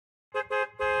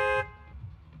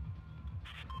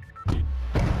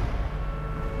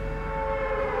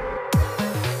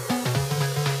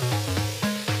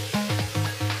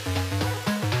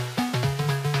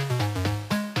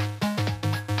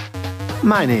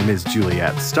My name is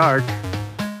Juliet Stark,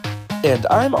 And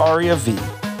I'm Aria V.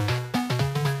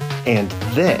 and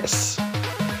this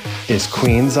is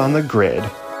Queens on the Grid.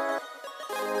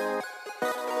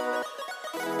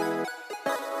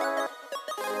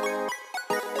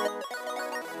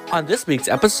 On this week's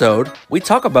episode, we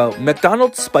talk about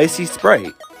McDonald's Spicy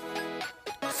Sprite,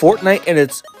 Fortnite and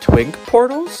its Twink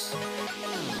portals,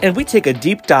 and we take a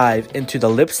deep dive into the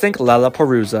lip sync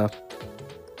Lollapalooza.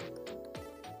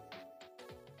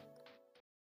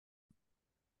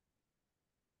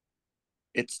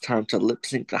 It's time to lip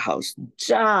sync the house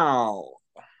down.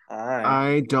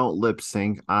 Hi. I don't lip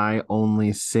sync. I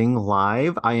only sing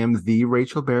live. I am the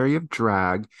Rachel Berry of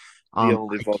drag. The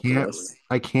only I can't vocalist.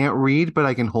 I can't read, but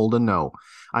I can hold a note.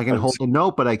 I can I'm hold a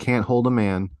note, but I can't hold a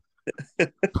man.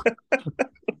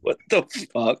 What the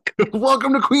fuck?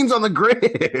 Welcome to Queens on the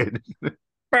Grid.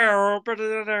 How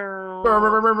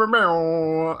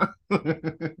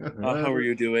are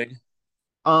you doing?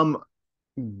 Um,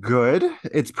 Good.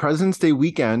 It's President's Day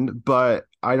weekend, but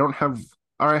I don't have,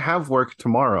 or I have work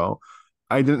tomorrow.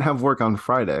 I didn't have work on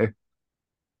Friday.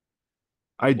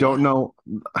 I don't Well,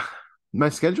 know. My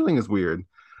scheduling is weird.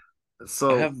 I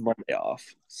So have Monday off,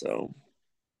 so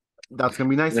that's gonna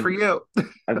be nice I'm for gonna, you. I'm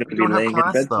I gonna be don't have laying in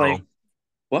class bed though. playing.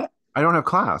 What? I don't have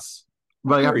class, Oh,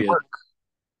 but I have period. work.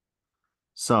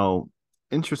 So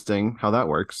interesting how that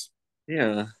works.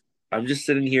 Yeah. I'm just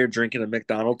sitting here drinking a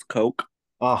McDonald's Coke.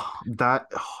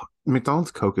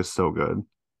 McDonald's Coke is so good.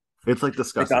 It's like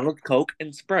disgusting. McDonald's Coke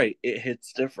and Sprite. It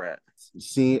hits different.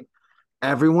 See,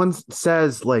 everyone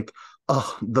says like,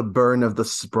 oh, the burn of the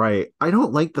Sprite. I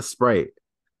don't like the Sprite.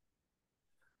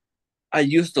 I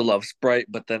used to love Sprite,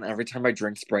 but then every time I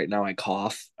drink Sprite now I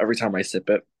cough every time I sip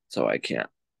it, so I can't.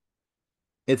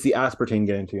 It's the aspartame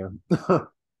getting to you.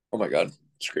 Oh my God,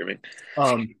 screaming.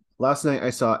 Last night I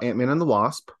saw Ant-Man and the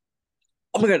Wasp.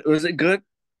 Oh my God, was it good?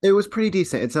 It was pretty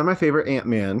decent. It's not my favorite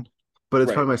Ant-Man, but it's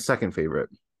Right. probably my second favorite.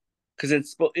 Because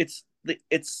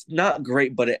it's not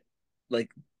great, but it like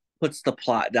puts the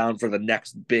plot down for the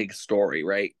next big story,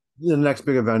 right? The next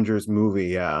big Avengers movie,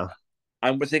 yeah. I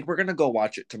would think we're gonna go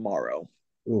watch it tomorrow.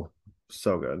 Ooh,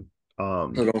 so good.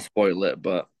 So don't spoil it,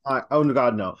 but Oh no,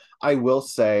 God, no. I will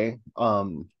say,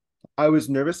 I was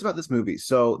nervous about this movie.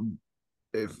 So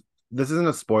if this isn't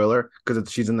a spoiler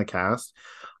because she's in the cast,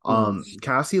 mhm.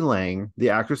 Cassie Lang, the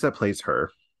actress that plays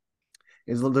her,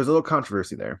 there's a little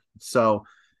controversy there. So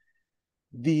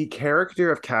the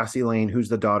character of Cassie Lane, who's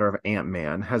the daughter of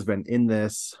Ant-Man, has been in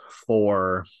this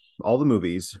for all the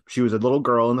movies. She was a little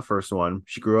girl in the first one.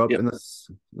 She grew up Yep.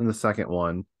 in the second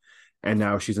one, and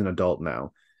now she's an adult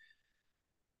now.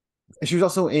 She was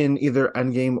also in either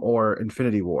Endgame or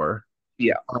Infinity War.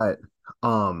 Yeah. But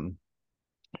um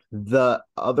the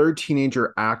other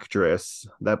teenager actress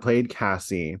that played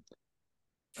Cassie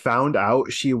found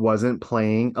out she wasn't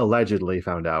playing, allegedly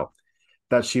found out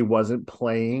that she wasn't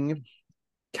playing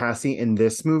Cassie in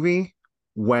this movie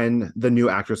when the new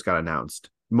actress got announced.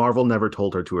 Marvel never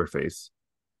told her to her face.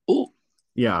 Ooh,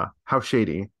 Yeah, how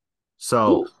shady.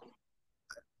 So ooh.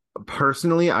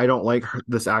 personally, I don't like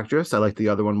this actress. I like the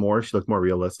other one more. She looked more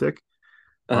realistic,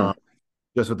 Uh-huh. uh,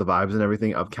 just with the vibes and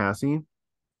everything of Cassie.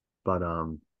 But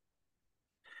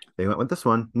they went with this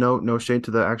one. No shade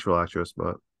to the actual actress,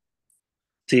 but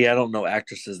See, I don't know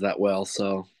actresses that well,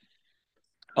 so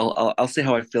I'll see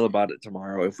how I feel about it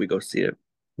tomorrow if we go see it.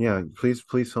 yeah, please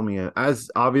fill me in. As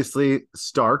obviously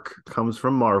Stark comes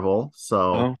from Marvel, Oh,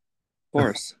 so of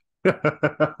course.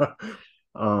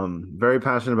 very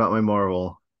passionate about my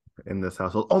Marvel in this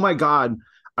household. Oh my God,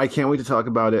 I can't wait to talk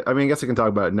about it. I mean, I guess I can talk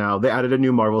about it now. They added a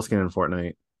new Marvel skin in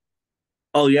Fortnite.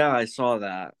 Oh yeah, I saw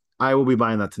that. I will be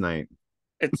buying that tonight.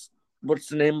 It's what's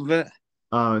the name of it?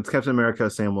 It's Captain America,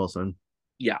 Sam Wilson.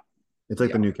 Yeah, It's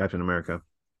like the yeah, new Captain America.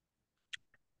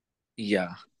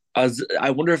 yeah.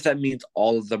 I wonder if that means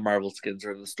all of the Marvel skins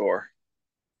are in the store.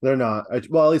 They're not.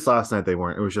 Well, at least last night they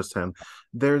weren't. It was just him.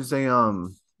 There's a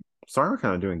Sorry, we're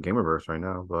kind of doing Gamerverse right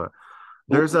now, but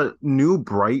there's Ooh, a new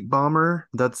Bright Bomber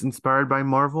that's inspired by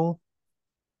Marvel.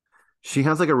 She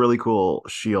has like a really cool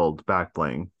shield back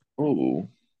bling. ooh.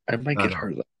 I might I get know.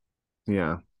 her that.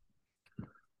 Yeah.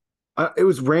 It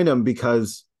was random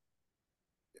because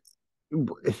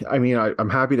I mean I'm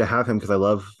happy to have him because I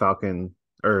love Falcon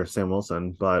or Sam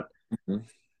Wilson, but Mhm.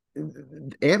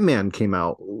 Ant-Man came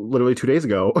out literally 2 days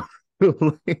ago.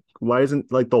 Like, why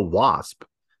isn't like the Wasp?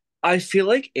 I feel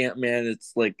like Ant-Man,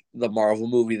 it's like the Marvel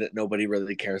movie that nobody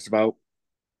really cares about.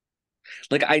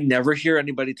 Like I never hear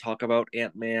anybody talk about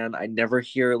Ant-Man. I never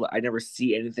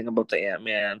see anything about the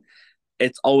Ant-Man.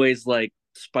 It's always like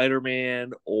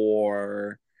Spider-Man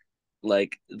or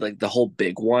like the whole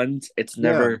big ones. It's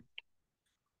Yeah. never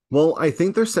Well, I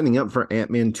think they're setting up for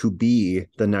Ant-Man to be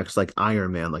the next like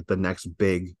Iron Man, like the next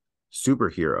big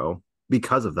superhero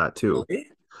because of that too. Really?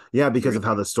 Yeah, because of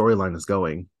Really? how the storyline is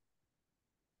going.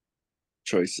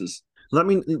 Choices. Let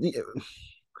me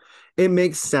it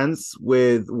makes sense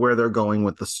with where they're going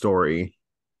with the story,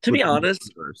 To with be the honest,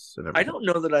 universe and I everything. don't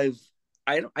know that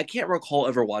I can't recall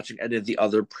ever watching any of the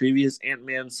other previous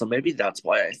Ant-Man, so maybe that's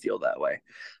why I feel that way.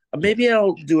 Yeah, Maybe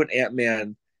I'll do an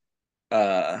Ant-Man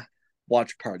uh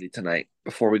watch party tonight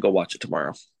before we go watch it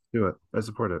tomorrow. do it. I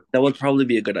support it. That would probably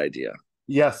be a good idea.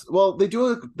 Yes. Well, they do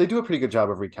a pretty good job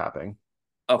of recapping.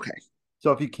 Okay,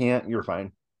 So if you can't, you're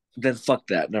fine. then fuck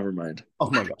that. Never mind. Oh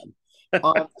my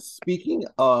God. Speaking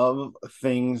of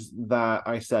things that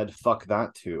I said fuck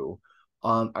that to,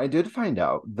 I did find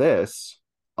out this.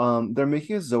 They're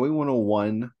making a Zoe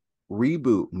 101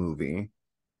 reboot movie.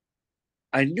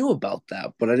 I knew about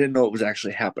that, but I didn't know it was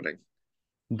actually happening.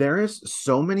 There is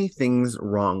so many things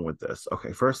wrong with this.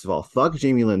 Okay, first of all, fuck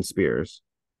Jamie Lynn Spears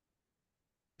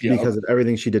Yup. because of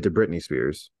everything she did to Britney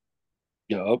Spears.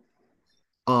 Yup.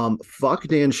 Fuck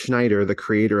Dan Schneider, the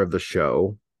creator of the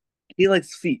show. He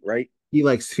likes feet, right? He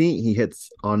likes feet. He hits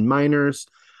on minors.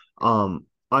 I'm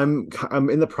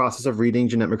in the process of reading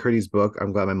Jeanette McCurdy's book.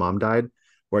 I'm glad my mom died,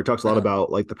 where it talks a lot Uh,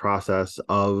 about like the process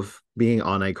of being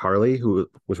on iCarly, who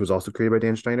which was also created by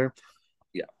Dan Schneider.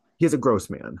 yeah. He's a gross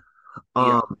man.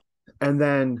 Yeah. And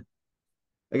then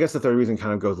I guess the third reason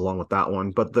kind of goes along with that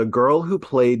one, but the girl who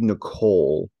played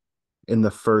Nicole in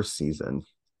the first season,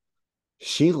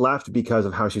 she left because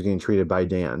of how she's getting treated by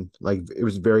Dan. Like it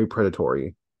was very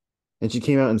predatory. And she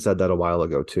came out and said that a while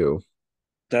ago too.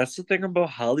 That's the thing about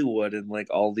Hollywood and like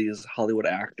all these Hollywood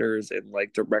actors and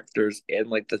like directors and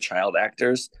like the child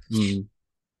actors. Mm,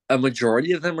 A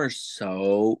majority of them are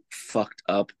so fucked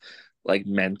up, like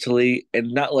mentally,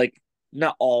 and not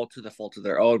all to the fault of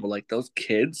their own, but like those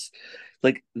kids,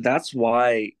 like that's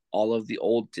why all of the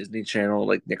old Disney Channel,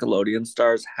 like Nickelodeon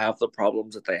stars have the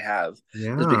problems that they have, is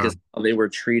yeah. because they were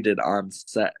treated on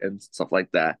set and stuff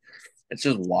like that. It's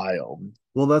just wild.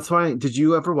 Well, that's why. Did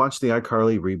you ever watch the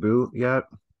iCarly reboot yet?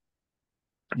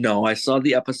 No, I saw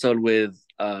the episode with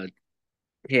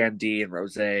Candy and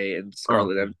Rose and Oh,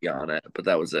 Scarlet okay. Envy on it, but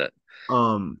that was it.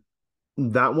 Um,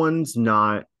 that one's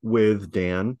not with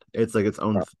Dan. It's like its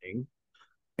own thing.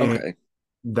 And Okay.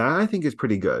 that I think is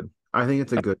pretty good. I think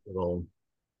it's a good little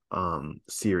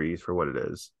series for what it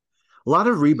is. A lot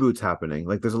of reboots happening.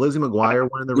 Like there's a Lizzie McGuire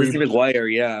one in the Lizzie reboot,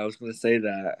 McGuire, yeah, I was gonna say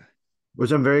that.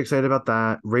 which I'm very excited about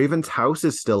that. Raven's House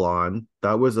is still on.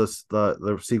 That was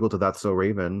the sequel to That's So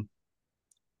Raven.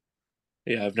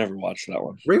 Yeah, I've never watched that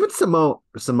one. Raven Simone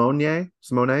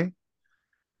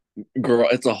Girl,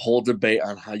 it's a whole debate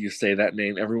on how you say that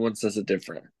name. Everyone says it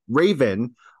different.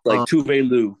 Raven. Like Tuve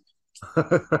Lu.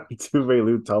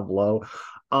 Tuve Tableau.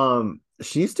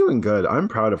 She's doing good. I'm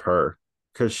proud of her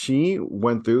because she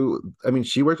went through. I mean,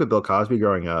 she worked with Bill Cosby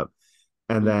growing up,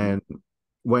 and Mm-hmm. then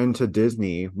went to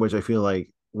Disney, which I feel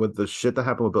like with the shit that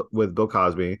happened with Bill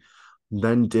Cosby,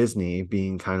 then Disney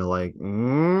being kind of like,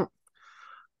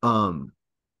 um,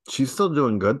 she's still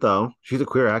doing good though. She's a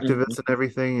queer Mm-hmm. activist and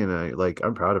everything, and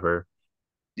I'm proud of her.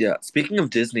 Yeah. Speaking of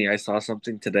Disney, I saw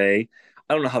something today.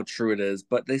 I don't know how true it is,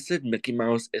 but they said Mickey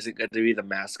Mouse isn't going to be the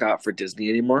mascot for Disney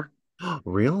anymore.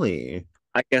 Really?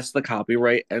 I guess the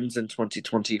copyright ends in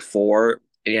 2024,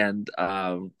 and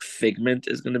Figment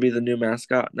is going to be the new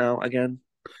mascot now again.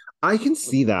 I can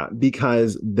see that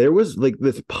because there was like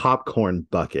this popcorn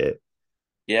bucket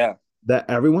Yeah. that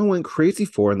everyone went crazy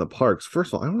for in the parks.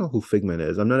 First of all, I don't know who Figment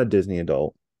is. I'm not a Disney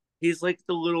adult. He's like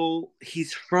the little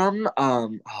he's from oh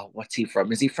what's he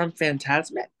from? Is he from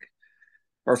Phantasmic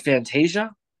or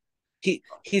Fantasia?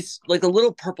 He's like a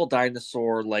little purple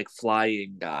dinosaur like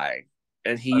flying guy.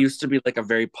 And he used to be like a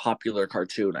very popular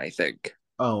cartoon, I think.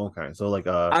 Oh, okay. So like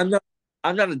I'm not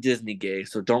I'm not a Disney gay,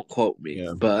 so don't quote me.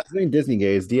 yeah. But I mean Disney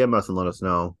gays, DM us and let us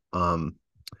know.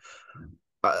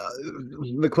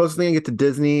 The closest thing I get to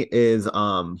Disney is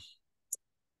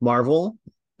Marvel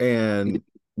and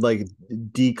like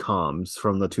DComs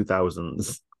from the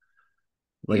 2000s.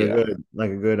 yeah.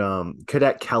 Like a good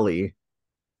Cadet Kelly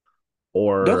Don't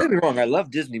or get me wrong, I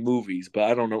love Disney movies, but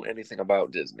I don't know anything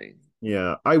about Disney.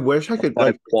 yeah. I wish I could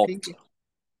Besides like I Walt. think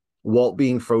Walt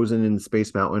being frozen in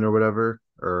Space Mountain or whatever,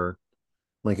 or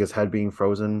like his head being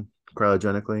frozen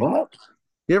cryogenically. What?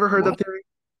 You ever heard that What? theory?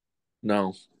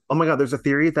 No. Oh my God, there's a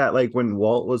theory that like when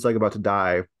Walt was like about to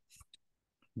die,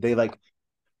 they like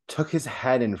took his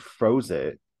head and froze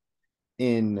it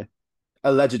in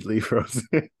allegedly froze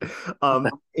it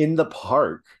in the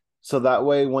park. So that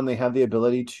way when they have the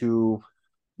ability to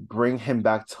bring him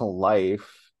back to life,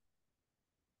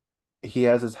 he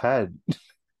has his head.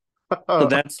 So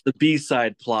that's the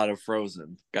B-side plot of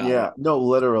Frozen. Got Yeah, it. no,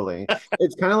 literally.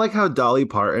 It's kind of like how Dolly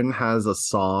Parton has a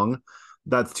song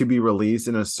that's to be released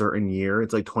in a certain year.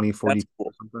 It's like That's 2040 or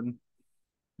cool. something.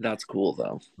 That's cool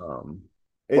though. Um,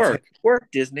 it's Work,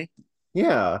 Disney.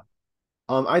 yeah.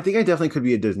 I think I definitely could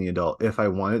be a Disney adult if I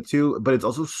wanted to, but it's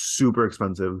also super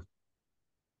expensive.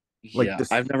 Like Yeah,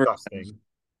 disgusting.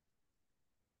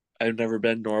 I've never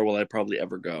been, nor will I probably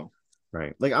ever go.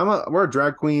 Right. Like we're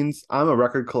drag queens. I'm a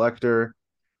record collector.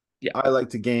 Yeah, I like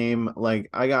to game. Like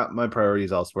I got my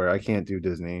priorities elsewhere. I can't do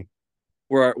Disney.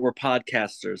 we're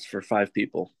podcasters for 5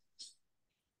 people.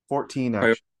 14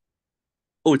 actually.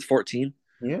 Oh, it's 14.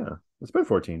 Yeah. It's been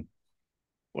 14.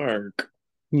 Work.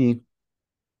 Yeah.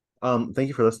 Thank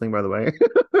you for listening, by the way.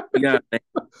 Yeah.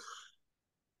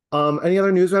 Any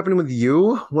other news happening with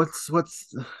you? What's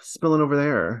spilling over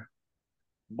there?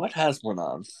 What has one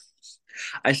on?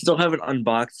 I still haven't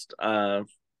unboxed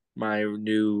my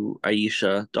new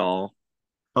Aisha doll.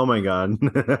 Oh my God.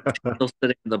 Still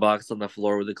sitting in the box on the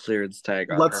floor with a clearance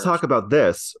tag on Let's her. talk about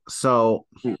this. So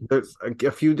there's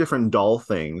a few different doll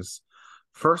things.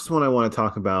 First one I want to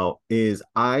talk about is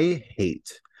I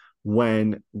hate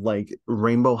when like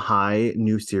Rainbow High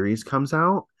new series comes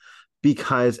out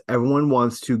because everyone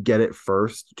wants to get it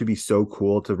first to be so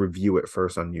cool to review it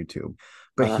first on YouTube.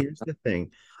 But Uh, here's the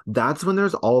thing. That's when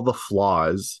there's all the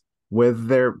flaws with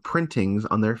their printings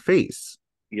on their face.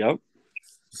 yep.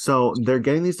 So they're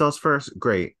getting these dolls first,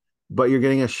 great. But you're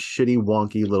getting a shitty,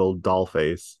 wonky little doll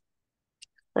face.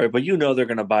 Right, but you know they're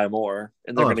gonna buy more,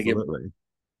 and they're Oh, gonna give absolutely.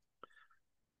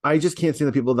 I just can't see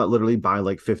the people that literally buy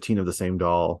like 15 of the same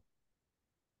doll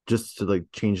just to like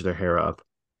change their hair up.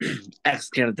 X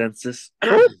canadensis.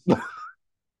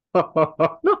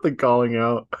 Oh, nothing calling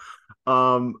out.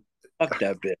 Um, Fuck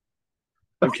that bitch.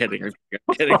 I'm kidding. I'm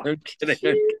kidding. I'm kidding. I'm Jesus.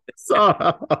 kidding.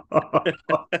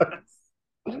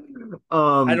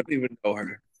 I um, don't even know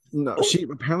her. no, she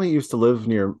apparently used to live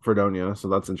near Fredonia, so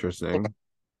that's interesting.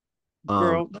 Um,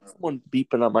 Girl, there's someone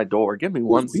beeping on my door. Give me who's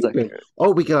one beeping? second.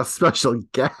 Oh, we got a special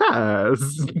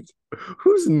guest.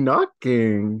 Who's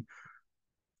knocking?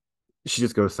 She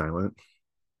just goes silent.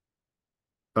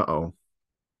 Uh-oh.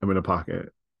 I'm in a pocket.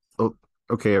 Oh,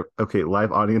 okay, okay.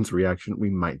 Live audience reaction. We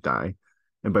might die.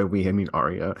 And by we, I mean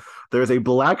Aria. There's a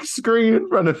black screen in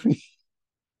front of me.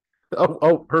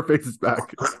 Oh, her face is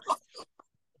back.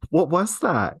 What was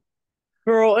that?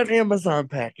 Girl, an Amazon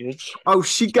package. Oh,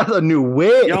 she got a new Y'all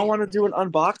wig. want to do an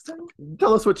unboxing?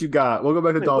 Tell us what you got. We'll go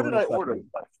back to Wait, what dolls in did a I order? second.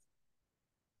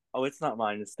 Oh, it's not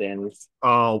mine. It's Danny's.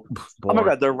 Oh, Oh my boring.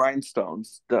 God, they're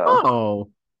rhinestones. Duh.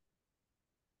 Oh,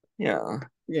 Yeah.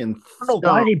 again, I don't know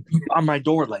why stop. they beep on my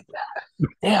door like that.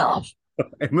 Damn.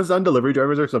 Amazon delivery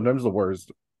drivers are sometimes the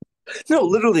worst. No,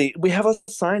 literally, we have a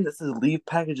sign that says leave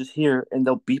packages here, and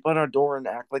they'll beep on our door and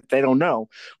act like they don't know.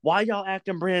 Why y'all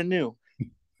acting brand new?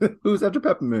 Who's after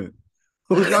peppermint?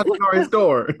 Who's knocking on Ari's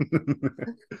door?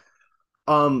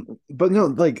 But no,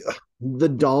 like the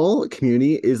doll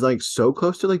community is like so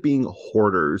close to like being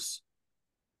hoarders.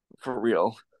 For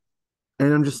real.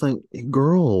 And I'm just like,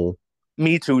 girl,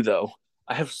 Me too, though.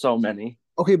 I have so many.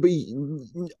 okay, but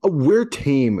we're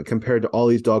tame compared to all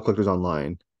these doll collectors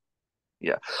online.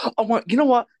 Yeah. I want. You know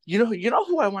what? You know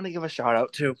who I want to give a shout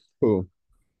out to. Who?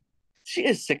 She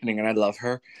is sickening, and I love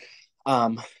her.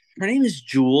 Um, her name is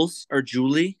Jules or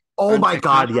Julie Oh on my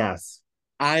TikTok. God, yes.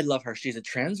 I love her. She's a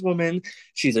trans woman.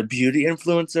 She's a beauty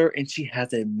influencer, and she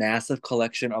has a massive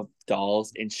collection of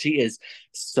dolls, and she is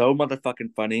so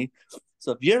motherfucking funny.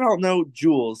 So if you don't know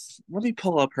Jules, let me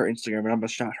pull up her Instagram and I'm gonna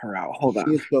shout her out. Hold She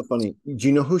on. is so funny. Do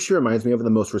you know who she reminds me of in the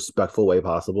most respectful way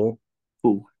possible?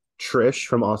 Who? Trish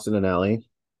from Austin and Ally.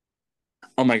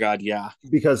 Oh my God, yeah.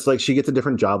 Because like she gets a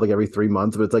different job like every 3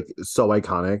 months, but it's like so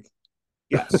iconic.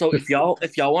 Yeah. So if y'all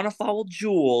want to follow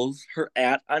Jules, her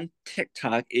at on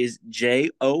TikTok is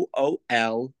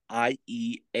JooliEannie.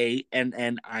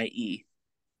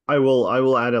 I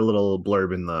will add a little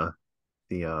blurb in the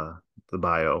the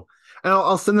bio. And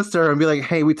I'll send this to her and be like,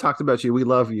 hey, we talked about you. We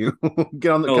love you.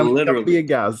 Get on the No, come be a literally.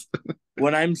 guest.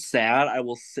 When I'm sad, I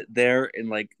will sit there and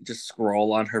like just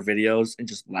scroll on her videos and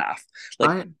just laugh. Like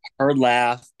I her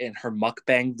laugh and her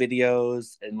mukbang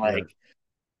videos and yeah.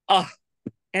 like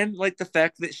and like the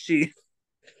fact that she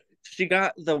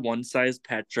got the one size The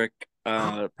Patrick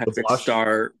blush.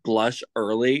 Star blush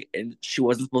early and she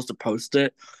wasn't supposed to post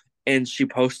it and she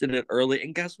posted it early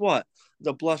and guess what?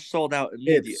 The blush sold out It's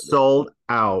immediately. sold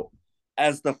out.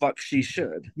 As the fuck she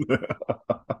should. We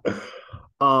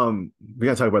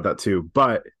gotta talk about that too.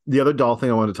 But the other doll thing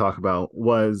I wanted to talk about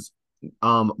was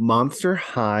Monster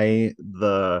High,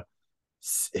 the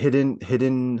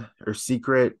hidden or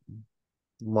secret.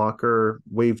 Locker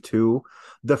Wave 2,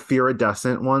 the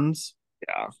Iridescent ones.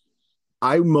 Yeah.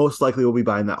 I most likely will be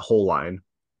buying that whole line.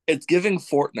 It's giving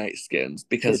Fortnite skins It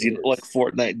because like is.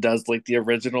 Fortnite does like the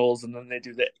originals and then they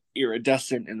do the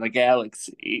iridescent in the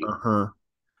galaxy. Uh-huh.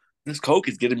 This Coke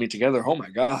is getting me together. Oh my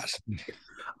gosh. Whew.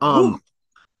 Um,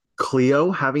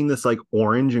 Cleo having this like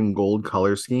orange and gold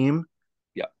color scheme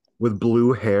Yeah. with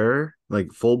blue hair,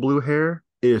 like full blue hair,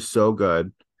 it is so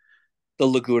good. The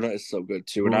Laguna is so good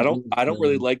too. And I don't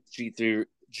really Mhm. like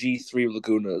G3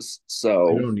 Lagunas. I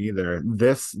So don't either.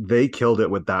 This they killed it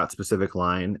with that specific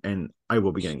line, and I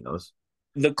will be getting those.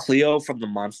 the Cleo from the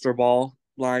Monster Ball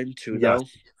line too Yes, though.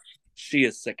 She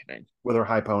is sickening. with her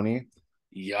high pony.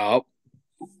 Yup.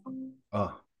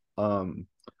 Oh, oh,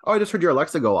 I just heard your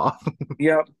Alexa go off.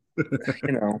 Yep.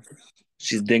 You know,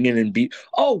 she's dinging and beat.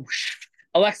 Oh,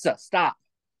 Alexa, stop.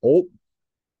 Oh,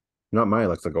 not my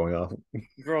Alexa going off.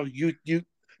 Girl, you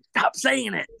stop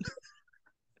saying it.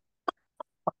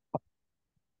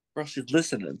 Girl, she's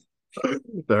listening.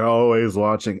 They're always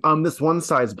watching. This one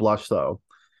size blush though.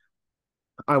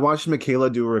 I watched Michaela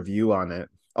do a review on it.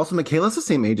 Also, Michaela's the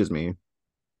same age as me.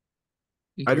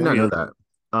 I did not know Period. that.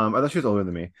 I thought she was older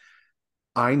than me.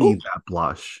 I Oh, need that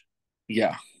blush.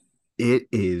 yeah. It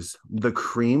is the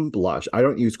cream blush. I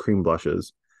don't use cream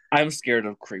blushes. I'm scared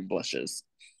of cream blushes.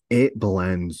 It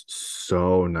blends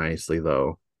so nicely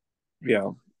though.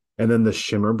 Yeah. And then the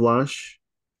shimmer blush.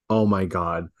 Oh my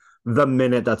God. The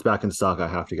minute that's back in stock, I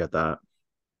have to get that.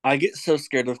 I get so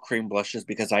scared of cream blushes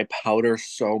because I powder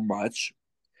so much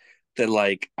that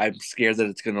like I'm scared that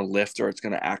it's gonna lift or it's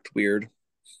gonna act weird.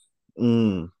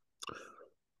 Mm.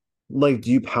 Like,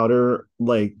 do you powder,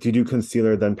 like, do you do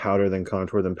concealer, then powder, then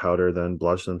contour, then powder, then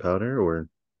blush, then powder? Or,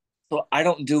 So I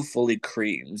don't do fully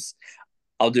creams.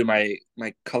 I'll do my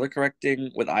color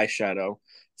correcting with eyeshadow,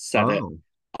 set it. oh,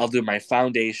 I'll do my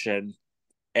foundation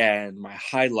and my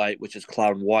highlight, which is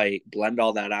cloud white, blend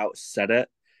all that out, set it,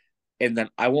 and then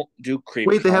I won't do cream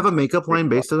wait, they have a contour. makeup line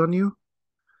based on you?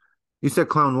 You said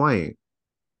Clown White.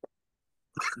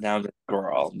 Now,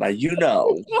 girl, now you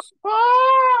know,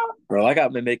 girl, I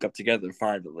got my makeup together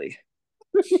finally.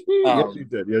 Yes, you Um,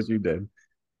 did. Yes, you did.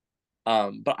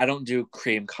 but I don't do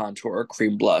cream contour or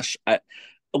cream blush.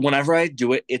 Whenever I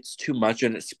do it, it's too much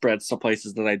and it spreads to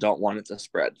places that I don't want it to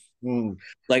spread. Mm.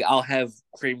 Like I'll have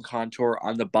cream contour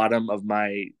on the bottom of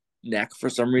my neck for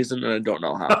some reason, and I don't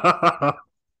know how.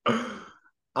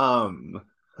 I'm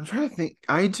trying to think.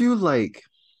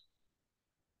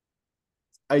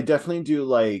 I definitely do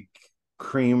like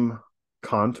cream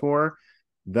contour.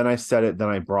 Then I set it, then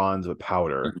I bronze with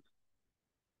powder.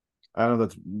 I don't know if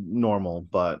that's normal,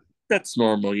 but That's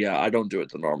normal. Yeah, I don't do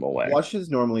it the normal way. blush is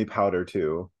normally powder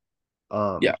too. Yeah.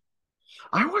 Um,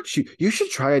 I want you. You should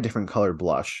try a different colored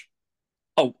blush.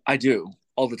 Oh, I do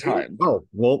all the time. Oh,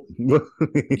 well,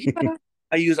 Yeah.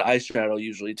 I use eyeshadow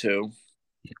usually too.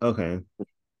 okay.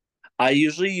 I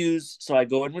usually use so I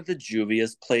go in with the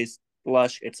Juvia's Place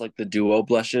blush. It's like the duo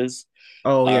blushes.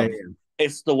 Oh, yeah, Um, yeah.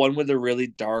 it's the one with the really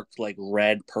dark like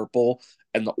red, purple,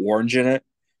 and the orange in it.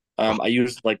 Oh, I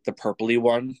use like the purpley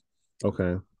one.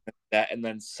 okay. That and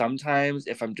then sometimes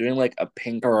if I'm doing like a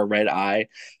pink or a red eye,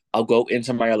 I'll go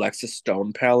into my Alexa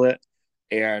Stone palette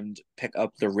and pick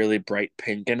up the really bright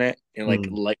pink in it and like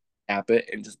Hmm. light tap it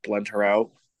and just blend her out.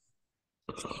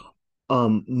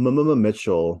 Mama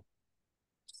Mitchell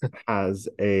has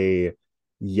a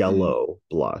Mm, yellow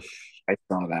blush, I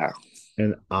saw that.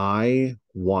 and I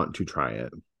want to try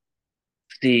it.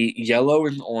 The yellow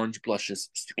and orange blushes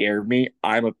scared me.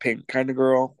 I'm a pink kind of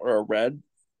girl or a red.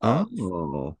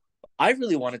 Oh, I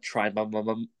really want to try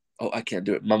Mama. Oh, I can't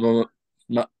do it. Mama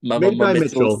made by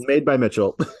Mitchell. Mitchell's. Made by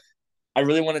Mitchell. I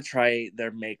really want to try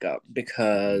their makeup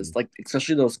because, Mm. like,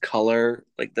 especially those color,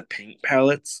 like the pink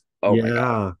palettes. Oh my god.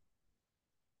 Yeah,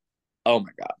 Oh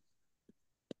my god.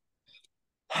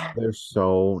 they're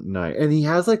so nice. And he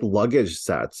has like luggage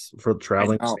sets for I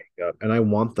traveling know. makeup, and I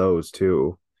want those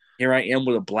too. Here I am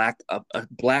with a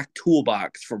black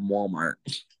toolbox from Walmart.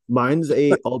 Mine's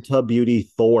a Ulta Beauty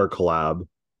Thor collab.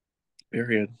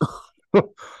 Period.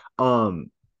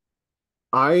 um,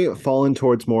 I fallen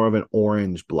towards more of an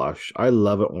orange blush. I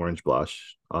love an orange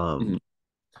blush. Mhm.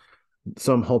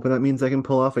 So I'm hoping that means I can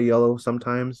pull off a yellow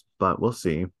sometimes, but we'll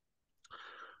see.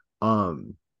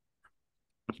 Um,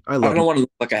 I I love, don't want to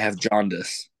look like I have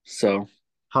jaundice. So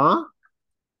huh?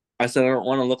 I said I don't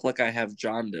want to look like I have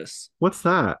jaundice. What's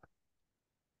that?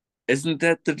 Isn't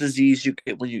that the disease you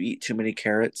get when you eat too many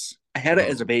carrots? I had it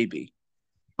as a Oh, baby.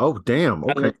 oh, damn.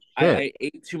 Okay, shit. I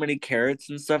ate too many carrots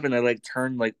and stuff, and I like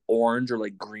turned like orange or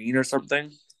like green or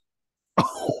something,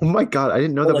 Oh my God, I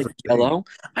didn't know or that was like a thing. yellow.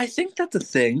 I think that's a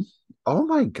thing. Oh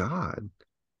my God.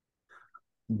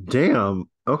 Damn.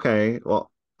 Okay. Well,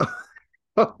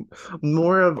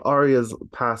 more of Arya's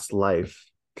past life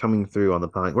coming through on the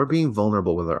pod. We're being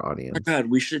vulnerable with our My audience. God,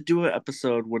 we should do an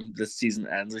episode when this season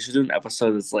ends. We should do an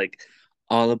episode that's like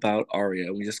all about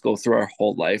Arya. We just go through our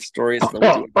whole life stories, and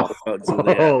then we do an episode about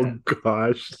Juliet. Oh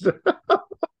gosh.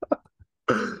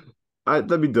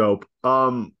 That'd be dope.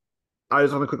 I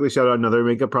just want to quickly shout out another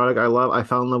makeup product I love. I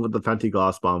fell in love with the Fenty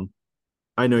Gloss Bomb.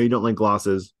 I know you don't like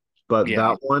glosses, but Yeah,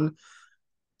 that one.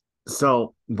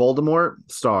 So Voldemort,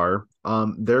 Star,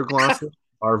 their glosses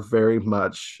are very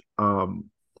much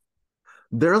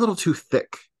they're a little too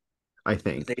thick, I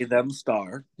think. they them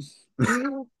star.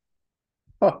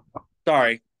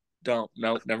 Sorry, don't.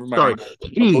 No, never Sorry, mind.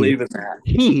 Don't he believe in that.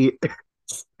 he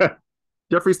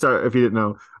Jeffree Star, if you didn't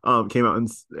know, came out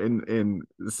and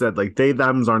said like they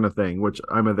thems aren't a thing, which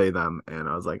I'm a they them, and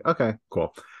I was like, okay,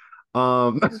 cool.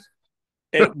 Um,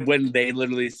 When they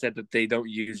literally said that they don't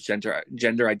use gender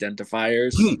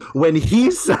identifiers. when he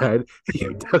said he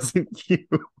doesn't use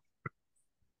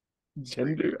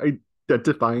gender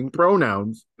identifying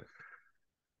pronouns.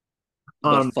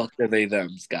 But Um, fuck the they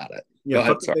them's got it. yeah, Go fuck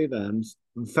ahead, the sorry. they thems.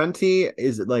 Fenty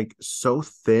is like so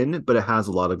thin, but it has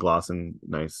a lot of gloss and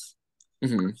nice.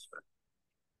 Hmm.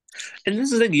 And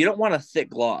this is the thing, you don't want a thick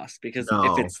gloss because if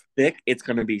No. it's thick, it's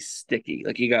gonna be sticky.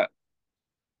 Like you got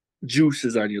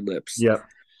juices on your lips. Yep.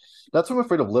 That's why I'm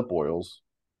afraid of lip oils.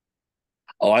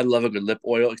 Oh, I love a good lip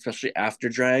oil, especially after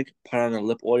drag. Put on a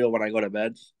lip oil when I go to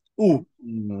bed. Ooh,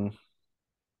 Mm.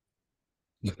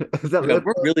 Is that my God, lip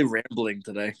we're oil? really rambling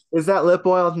today. Is that lip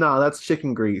oil? No, that's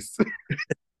chicken grease.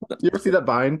 You ever see that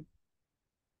Vine?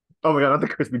 Oh my god, not the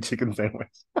crispy chicken sandwich.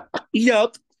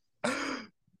 Yup.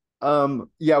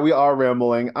 Yeah, we are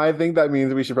rambling. I think that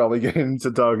means we should probably get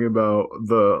into talking about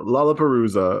the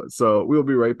Lollapalooza. So we'll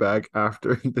be right back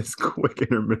after this quick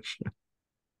intermission.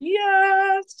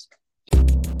 Yes.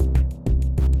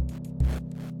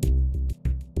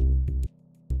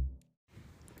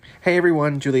 Hey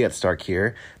everyone, Juliet Stark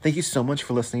here. Thank you so much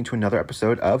for listening to another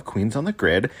episode of Queens on the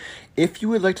Grid. If you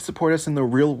would like to support us in the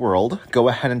real world, go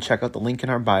ahead and check out the link in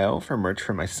our bio for merch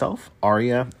for myself,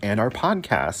 Aria, and our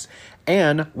podcast.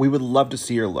 And we would love to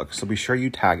see your look, so be sure you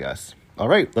tag us. All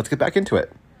right, let's get back into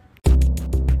it.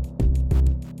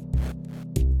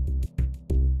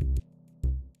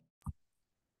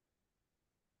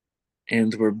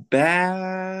 And we're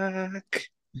back.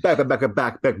 Back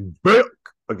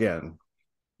again.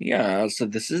 Yeah, so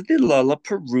this is the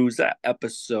Lollapalooza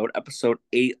episode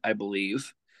 8, I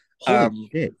believe. Holy Um,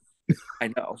 shit. I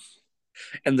know.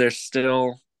 And there's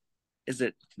still,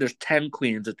 there's 10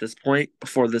 queens at this point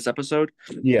before this episode?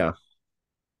 Yeah.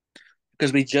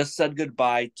 Because we just said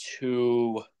goodbye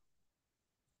to,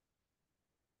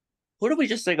 who did we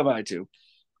just say goodbye to?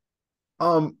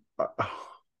 Um,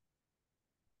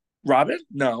 Robin?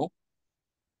 No.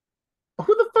 who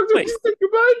the fuck did we Wait, say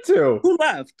goodbye to? who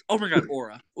left? Oh my God,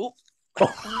 Aura. Ooh.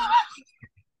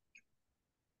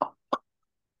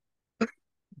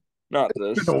 Not It's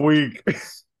been this. a week.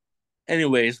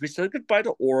 Anyways, we said goodbye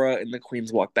to Aura, and the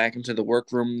queens walk back into the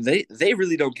workroom. They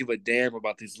really don't give a damn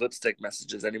about these lipstick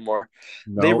messages anymore.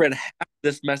 They No, read half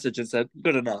this message and said,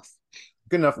 "Good enough."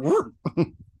 good enough.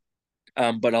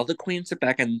 But all the queens sit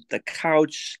back on the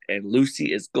couch, and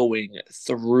Lucy is going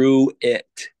through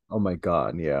it. Oh my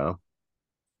god, yeah.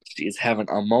 She's having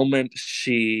a moment.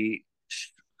 She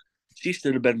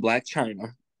should have been Black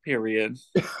China. Period.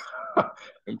 I'm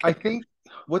I kidding. think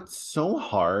what's so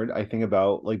hard, I think,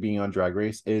 about like being on Drag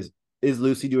Race is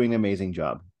Lucy doing an amazing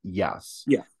job? Yes.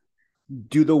 Yeah.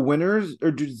 Do the winners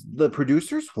or do the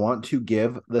producers want to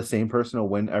give the same person a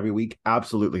win every week?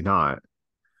 Absolutely not.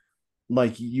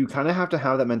 Like you kind of have to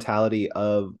have that mentality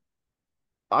of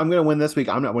I'm gonna win this week.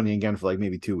 I'm not winning again for like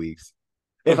maybe 2 weeks.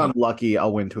 If Uh-huh. I'm lucky,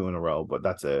 I'll win two in a row, but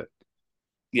that's it.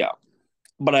 Yeah.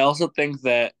 But I also think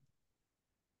that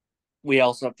we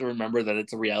also have to remember that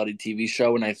it's a reality TV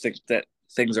show, and I think that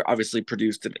things are obviously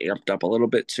produced and amped up a little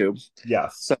bit too.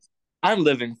 Yes. So I'm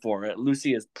living for it.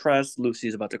 Lucy is pressed. Lucy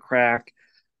is about to crack,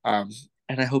 um,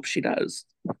 and I hope she does.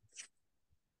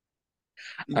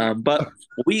 But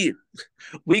we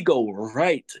we go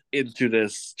right into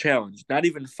this challenge. Not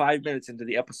even 5 minutes into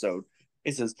the episode,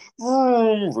 it says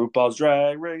RuPaul's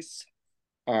Drag Race.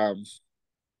 Um,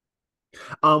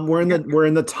 yeah, We're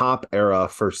in the top era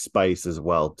for Spice as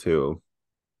well too.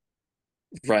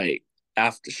 right.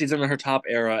 After she's in her top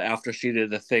era, after she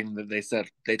did the thing that they said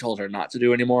they told her not to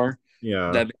do anymore.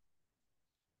 Yeah, That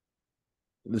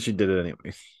she did it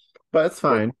anyway, but it's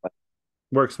worked. fine.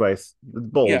 Work Spice. It's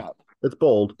bold. Yeah. It's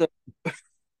bold.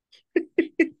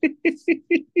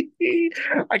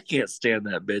 I can't stand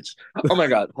that bitch. Oh my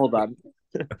god, hold on.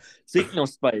 Speaking of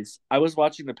spice, I was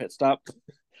watching the pit stop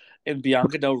in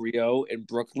Bianca Del Rio in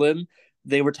Brooklyn.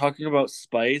 They were talking about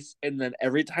spice, and then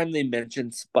every time they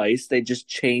mentioned spice, they just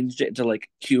changed it to like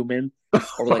cumin or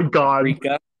Oh like my God.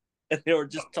 paprika, and they were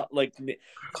just like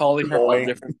calling her all Annoying.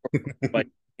 different spice.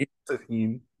 It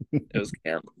Tahini. was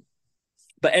camp.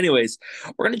 But anyways,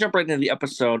 we're gonna jump right into the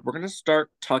episode. We're gonna start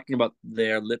talking about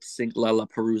their lip sync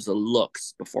Lollapalooza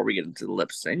looks before we get into the lip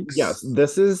Yes, syncs.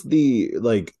 this is the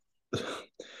like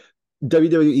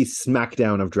WWE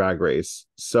SmackDown of Drag Race.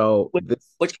 So Which, this,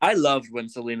 which I loved when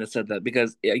Selena said that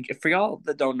because for y'all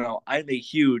that don't know, I'm a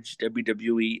huge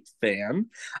WWE fan.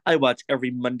 I watch every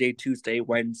Monday, Tuesday,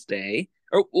 Wednesday,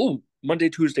 or Monday,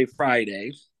 Tuesday,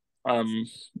 Friday. Um,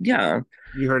 yeah.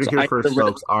 you heard it So here first,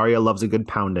 folks. Aria loves a good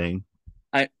pounding.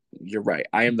 I you're right.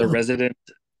 I am the resident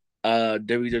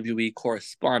WWE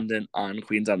correspondent on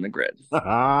Queens on the Grid.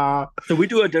 So we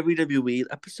do a WWE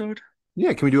episode.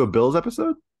 Yeah, can we do a Bills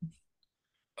episode?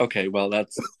 Okay, well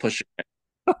that's pushing.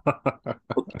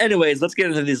 Anyways, let's get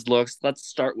into these looks. Let's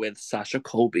start with Sasha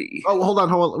Colby. Oh, hold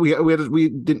on. We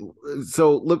didn't.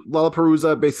 So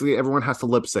Lollapalooza, basically, everyone has to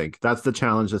lip sync. That's the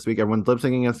challenge this week. Everyone's lip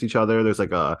syncing against each other. There's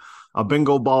like a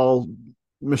bingo ball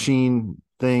machine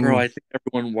Girl, thing. I think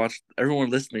everyone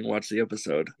listening watched the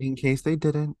episode. In case they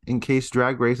didn't, in case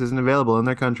Drag Race isn't available in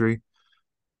their country.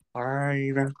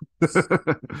 Fine.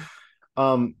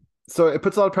 um, so it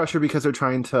puts a lot of pressure because they're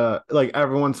trying to like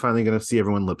everyone's finally going to see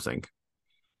everyone lip sync,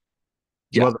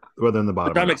 Yeah, whether in the which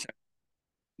bottom or I'm not. excited.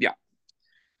 Yeah.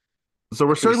 So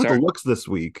we're Should we starting with the start? looks this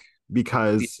week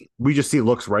because we just see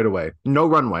looks right away. No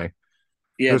runway.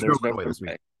 Yeah, There's no there's no runway this week.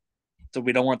 way. So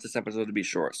we don't want this episode to be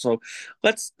short. So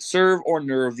let's serve or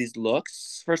nerve these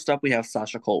looks. First up, we have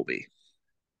Sasha Colby.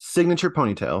 Signature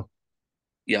ponytail.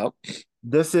 Yep.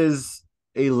 This is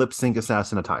a lip sync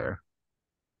assassin attire.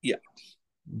 Yeah.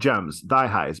 Gems, thigh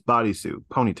highs, bodysuit,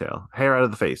 ponytail, hair out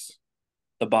of the face.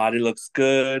 The body looks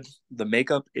good. The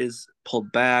makeup is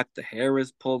pulled back. The hair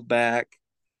is pulled back.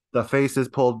 The face is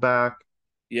pulled back.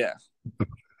 Yeah.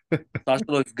 Sasha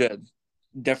looks good.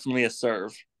 Definitely a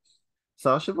serve.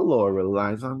 Sasha Velour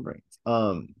relies on brains.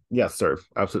 Yeah, serve.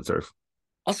 Absolute serve.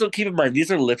 Also, keep in mind,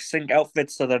 these are lip sync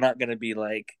outfits, so they're not going to be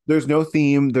like There's no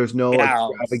theme. There's no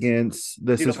gowns. extravagance.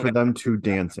 This You is don't for get them to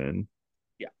dance in.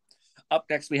 Yeah. Up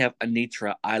next, we have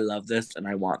Anitra. I love this and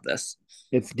I want this.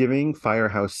 It's giving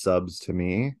Firehouse Subs to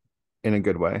me in a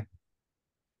good way.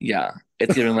 Yeah.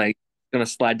 It's even like going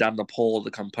to slide down the pole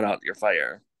to come put out your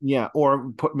fire. Yeah,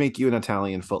 or make you an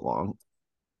Italian footlong,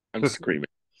 I'm screaming.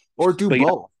 or do But yeah,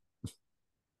 both.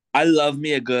 I love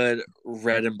me a good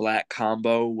red and black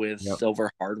combo with Yep.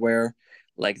 silver hardware.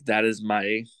 Like that's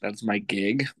my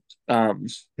gig. Can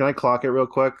I clock it real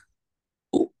quick?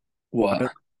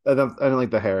 What? I don't like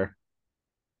the hair.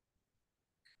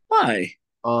 Why?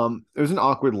 It was an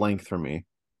awkward length for me.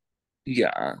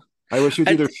 Yeah. I wish it was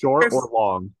I either think short or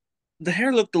long. the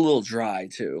hair looked a little dry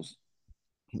too.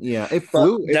 Yeah, it But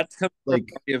flew. It that's coming from like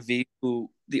Maria V, who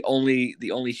the only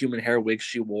human hair wig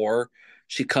she wore,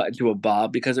 she cut into a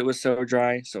bob because it was so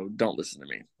dry. So don't listen to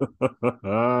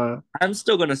me. I'm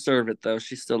still gonna serve it though.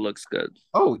 She still looks good.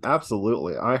 oh,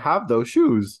 absolutely. I have those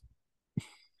shoes.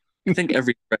 I think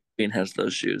every drag queen has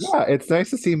those shoes. Yeah, it's nice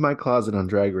to see my closet on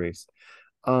Drag Race.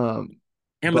 But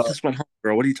Amethyst went home,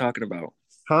 girl. What are you talking about?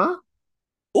 huh?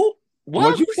 Oh,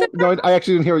 What'd what? you Who say? said No, that? I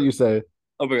actually didn't hear what you said.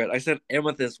 Oh my god! I said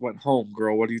Amethyst went home,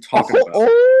 girl. What are you talking about?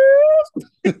 Oh,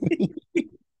 oh!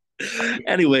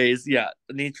 Anyways, yeah,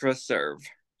 Nitra serve.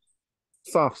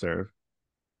 Soft serve.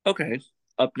 Okay.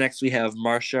 Up next we have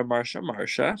Marsha.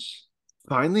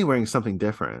 Finally wearing something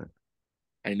different.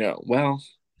 I know. Well,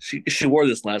 she wore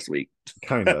this last week.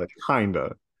 Kinda.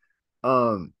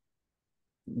 Um,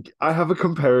 I have a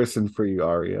comparison for you,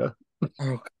 Aria.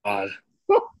 Oh God.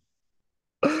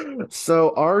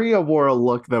 So Aria wore a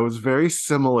look that was very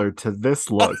similar to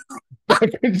this look back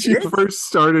when she This first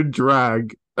started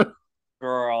drag.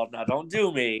 girl, now don't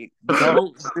do me.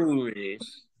 Don't do me.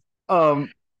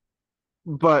 Um,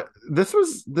 but this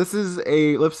is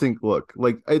a lip sync look.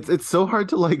 Like it's so hard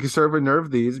to like serve and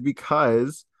nerve these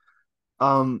because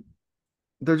um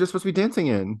they're just supposed to be dancing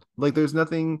in. Like there's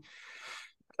nothing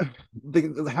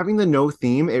having the no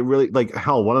theme, it really like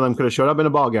hell, one of them could have showed up in a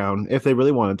ball gown if they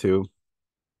really wanted to.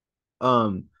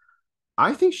 Um,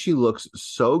 I think she looks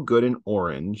so good in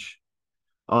orange.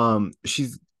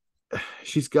 She's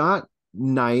got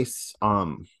nice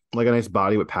like a nice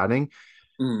body with padding.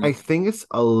 I Mm, think it's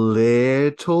a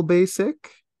little basic.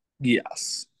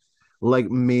 yes. Like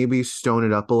maybe stone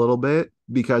it up a little bit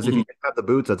because if Mhm. you have the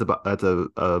boots, that's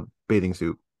a bathing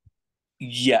suit.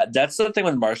 Yeah, that's the thing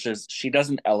with Marsha is she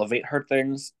doesn't elevate her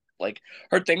things. Like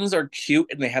her things are cute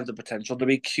and they have the potential to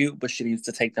be cute, but she needs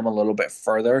to take them a little bit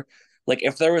further. Like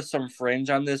if there was some fringe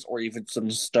on this, or even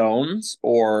some stones,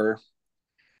 or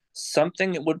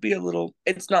something, it would be a little.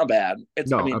 It's not bad.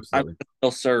 It's. I No, mean, I'm absolutely. gonna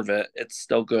still serve it. It's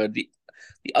still good. The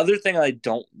other thing I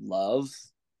don't love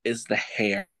is the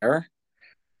hair.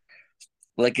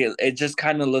 Like it just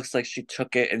kind of looks like she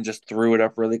took it and just threw it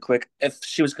up really quick. If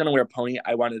she was gonna wear a pony,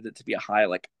 I wanted it to be a high,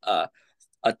 like a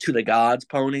to the gods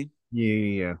pony. Yeah,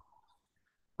 yeah, yeah.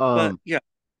 But Um, yeah,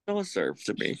 still serves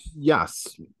to me. yes.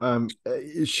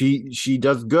 She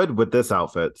does good with this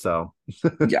outfit, so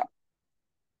Yeah.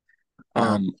 uh,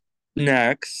 Um.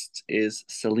 Next is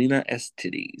Selena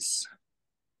Estides.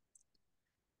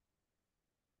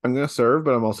 I'm gonna serve,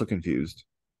 but I'm also confused.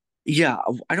 Yeah,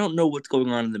 I don't know what's going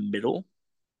on in the middle.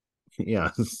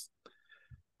 Yes.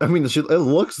 I mean, it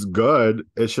looks good.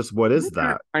 It's just, what I'm is gonna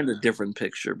try to that? find a different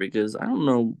picture because I don't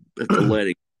know if the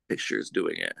lighting picture is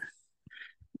doing it.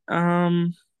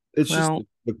 Um. It's just Well,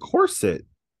 the corset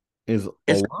is a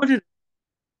is that lot. what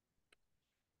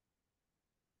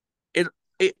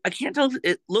it, I can't tell if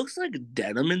it looks like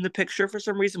denim in the picture for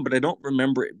some reason, but I don't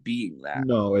remember it being that.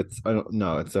 No, I don't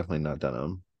no, it's definitely not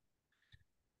denim.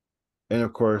 And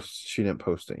of course, she didn't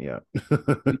post it yet.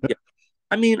 Yeah.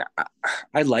 I mean,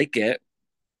 I like it.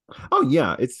 Oh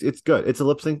yeah, it's good. It's a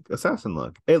lip sync assassin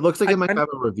look. It looks like I it might kind of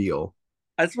have a reveal.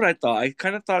 That's what I thought. I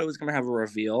kind of thought it was gonna have a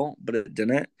reveal, but it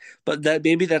didn't. But that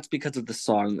maybe that's because of the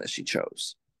song that she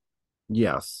chose.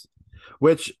 Yes.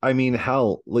 Which, I mean,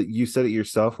 hell, like you said it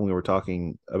yourself when we were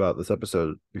talking about this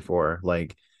episode before.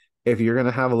 Like, if you're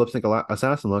gonna have a lip sync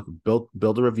assassin look,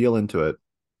 build a reveal into it.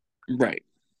 Right.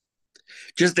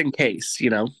 Just in case, you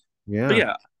know. But Yeah.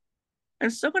 yeah, I'm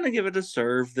still gonna give it a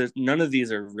serve. There's none of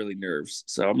these are really nerves,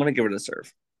 so I'm gonna give it a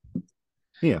serve.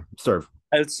 Yeah. Serve.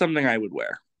 It's something I would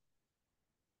wear.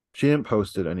 She didn't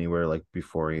post it anywhere like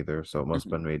before either, so it must have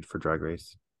Mhm. been made for Drag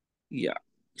Race. Yeah.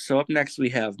 So up next we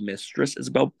have Mistress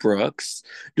Isabel Brooks.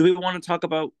 Do we want to talk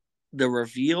about the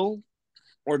reveal,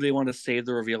 or do we want to save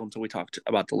the reveal until we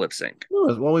about the lip sync?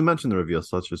 Well, we mentioned the reveal,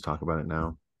 so let's just talk about it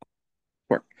now.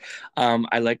 Sure.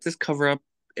 I like this cover up.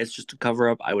 It's just a cover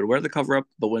up. I would wear the cover up,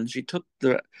 but when she took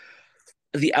the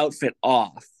outfit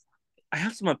off, I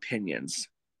have some opinions.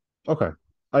 Okay.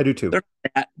 I do too.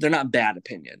 They're not bad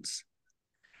opinions.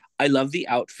 I love the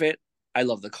outfit. I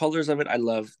love the colors of it. I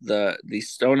love the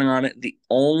stoning on it. The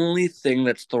only thing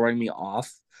that's throwing me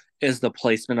off is the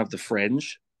placement of the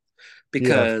fringe, Yes.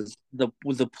 because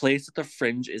the place that the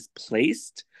fringe is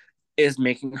placed is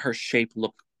making her shape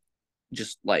look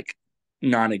just like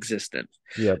non-existent.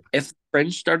 Yep. If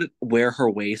fringe started where her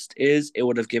waist is, it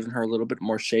would have given her a little bit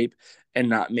more shape and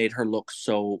not made her look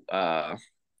so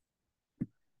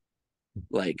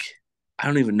like, I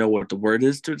don't even know what the word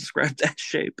is to describe that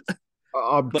shape. But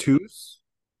Obtuse?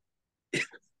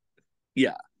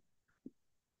 yeah,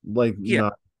 Like yeah.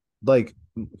 not like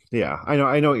yeah, I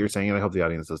know what you're saying, and I hope the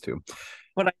audience does too.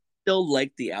 But I still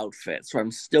like the outfit, so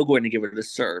I'm still going to give it a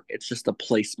serve. It's just the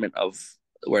placement of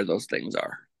where those things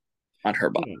are on her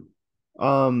body.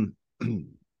 Yeah. Um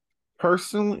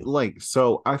personally, like,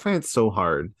 so I find it so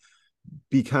hard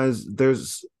because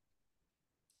there's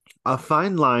a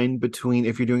fine line between,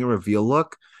 if you're doing a reveal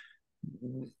look,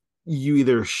 you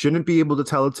either shouldn't be able to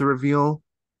tell it's a reveal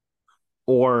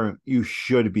or you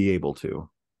should be able to.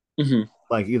 Mm-hmm.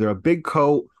 Like either a big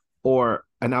coat or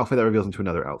an outfit that reveals into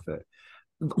another outfit.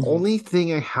 The Mm-hmm. only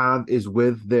thing I have is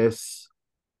with this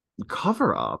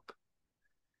cover up,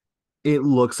 it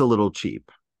looks a little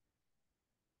cheap.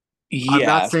 I'm not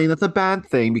Yeah. saying that's a bad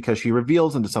thing because she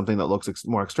reveals into something that looks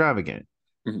more extravagant.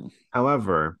 Mm-hmm.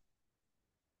 However,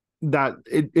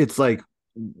 it's like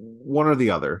one or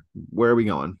the other. Where are we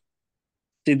going?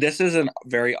 See, this is a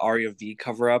very Aria V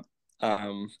cover up.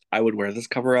 I would wear this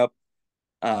cover up.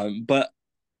 But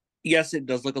yes, it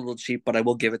does look a little cheap, but I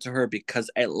will give it to her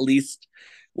because at least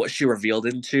what she revealed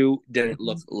into didn't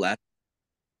look less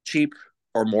cheap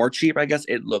or more cheap. I guess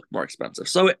it looked more expensive,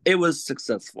 so it was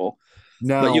successful.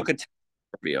 But you Now, could tell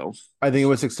the reveal. I think it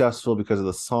was successful because of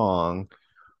the song.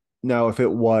 Now, if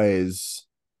it was,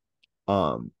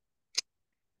 um,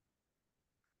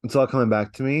 it's all coming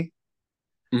back to me.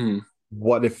 Mm-hmm.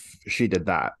 What if she did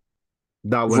that?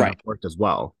 That wouldn't Right. have worked as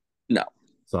well. No.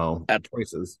 So, At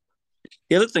choices.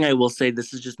 The other thing I will say,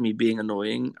 this is just me being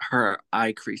annoying. Her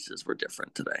eye creases were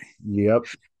different today. Yep.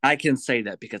 I can say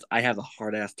that because I have a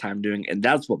hard ass time doing it, and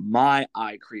that's what my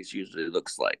eye crease usually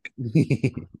looks like.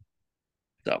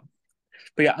 So,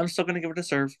 but yeah, I'm still gonna give it a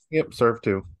serve. Yep. Serve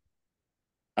too.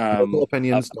 Local Um, up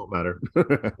opinions don't matter.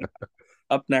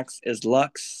 up next is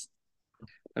Lux.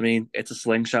 I mean, it's a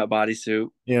slingshot bodysuit,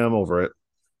 Yeah, I'm over it.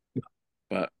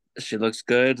 but She looks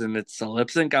good, and it's a lip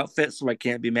sync outfit, so I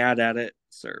can't be mad at it.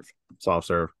 Serve Soft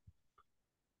serve.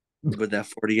 with that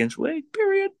 40-inch wig.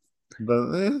 Period.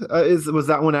 Is was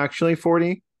that one actually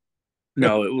 40?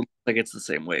 No, it looks like it's the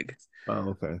same wig. Oh,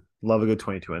 okay. Love a good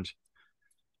 22 inch.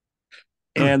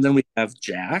 And then we have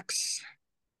Jax.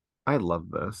 I love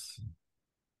this.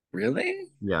 Really?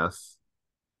 Yes.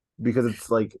 Because it's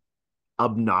like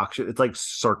obnoxious. It's like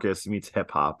circus meets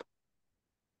hip hop.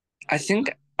 I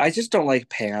think I just don't like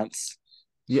pants.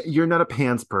 Yeah, you're not a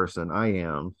pants person. I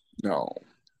am. No,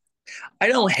 I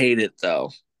don't hate it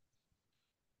though.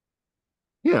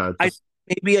 Yeah, it's I just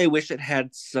maybe I wish it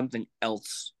had something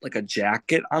else, like a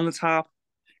jacket on the top,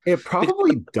 it because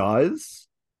probably does.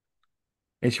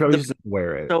 And she probably the just pants didn't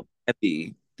wear it. are so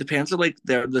heavy. The pants are like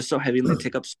they're so heavy and they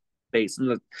take up space,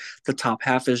 and the top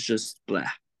half is just blah.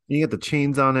 You get the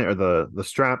chains on it or the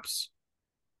straps.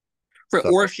 So,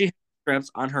 Or if she has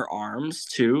straps on her arms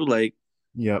too, like.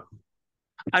 yep.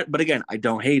 But again, I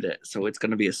don't hate it, so it's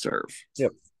gonna be a serve.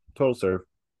 Yep. Total serve.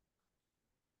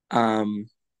 Um,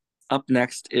 Up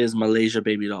next is Malaysia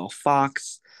Baby Doll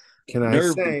Fox. Can I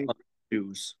Nerve the say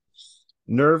shoes.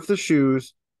 nerve the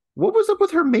shoes? What was up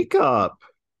with her makeup?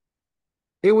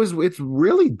 It's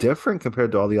really different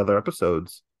compared to all the other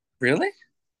episodes. Really?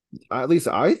 At least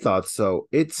I thought so.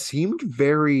 It seemed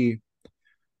very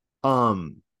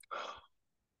um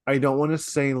I don't want to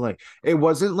say like it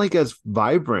wasn't like as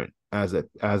vibrant as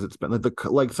it's been. Like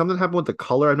like something happened with the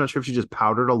color. I'm not sure if she just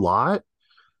powdered a lot,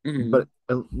 Mhm. but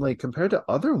like compared to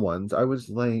other ones, I was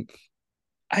like,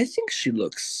 I think she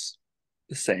looks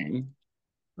the same,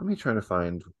 let me try to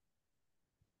find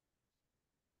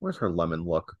where's her lemon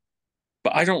look.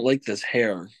 but I don't like this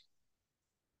hair.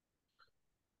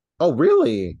 Oh,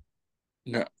 really?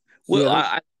 No. See, Well, I think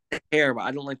I like the hair, but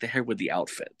I don't like the hair with the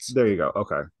outfits. there you go.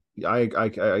 Okay. I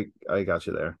got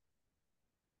you there.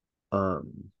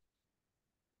 Um,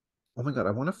 oh my God,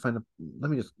 I want to find a let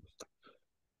me just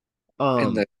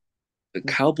And um the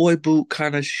cowboy boot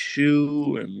kind of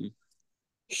shoe, and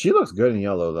she looks good in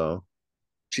yellow though.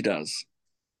 she does.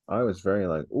 I was very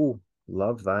like, ooh,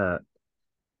 love that.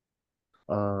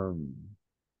 Um,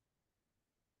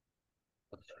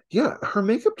 yeah, her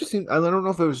makeup just seemed, I don't know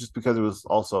if it was just because it was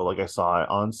also like I saw it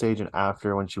on stage and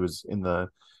after when she was in the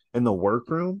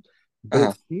workroom, but Uh-huh.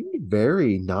 it seemed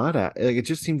very not at like it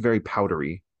just seemed very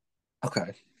powdery. Okay.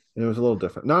 And it was a little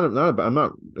different. Not I'm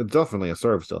not it's definitely a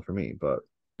serve still for me, but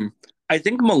I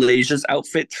think Malaysia's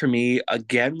outfit for me,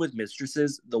 again with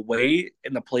mistresses, the way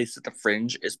and the place that the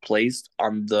fringe is placed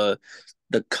on the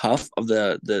cuff of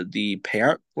the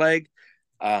pant leg,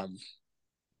 um,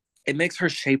 it makes her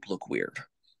shape look weird.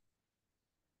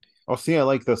 oh see, I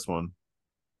like this one.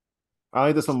 I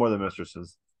like this one more than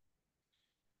Mistresses.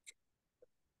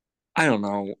 I don't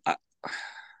know.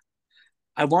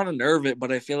 I want to nerve it,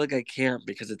 but I feel like I can't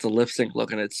because it's a lip sync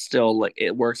look and it's still like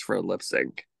it works for a lip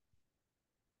sync.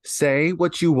 Say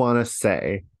what you want to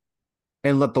say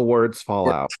and let the words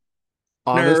fall out.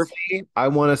 Nerve. Honestly, I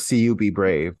want to see you be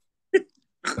brave.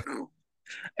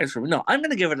 No, I'm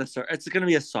gonna give it a serve. It's gonna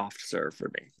be a soft serve for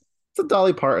me. It's a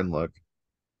Dolly Parton look.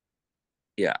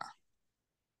 Yeah,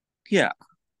 yeah,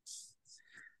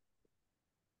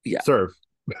 yeah. Serve.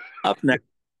 Up next,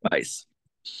 Spice.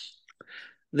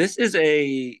 This is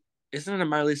a isn't it a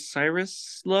Miley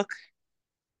Cyrus look?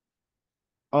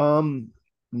 Um,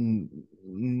 I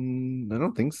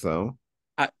don't think so.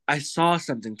 I saw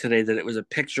something today that it was a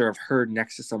picture of her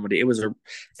next to somebody. It was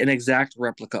an exact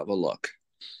replica of a look.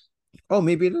 Oh,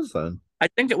 maybe it is then. I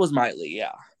think it was Miley,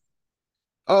 yeah,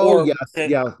 Oh, or yes.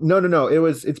 Yeah. No, no, no.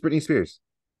 It's Britney Spears.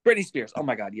 Britney Spears. Oh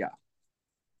my God, yeah,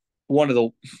 one of the.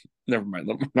 Never mind.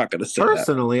 I'm not gonna say that.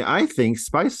 Personally, I think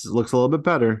Spice looks a little bit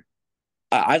better.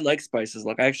 I like Spice's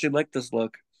look. I actually like this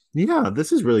look. Yeah,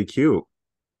 this is really cute.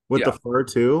 With the Yeah, fur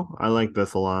too. I like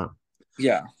this a lot.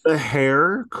 yeah. The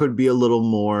hair could be a little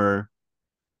more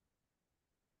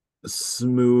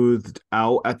smoothed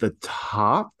out at the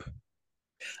top.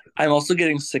 I'm also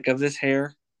getting sick of this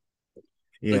hair, like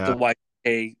the Yeah.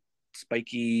 YK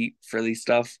spiky frilly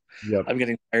stuff. Yep. I'm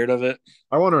getting tired of it.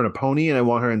 I want her in a pony and I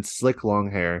want her in slick long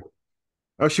hair.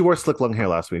 Oh, she wore slick long hair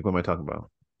last week. What am I talking about?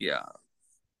 Yeah.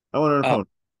 I want her in a Uh, pony.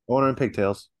 I want her in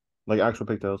pigtails, like actual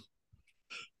pigtails.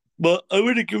 but I'm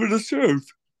gonna give it a serve.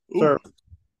 Ooh. Sir.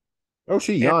 Oh,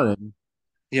 she And yawning.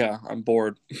 yeah, I'm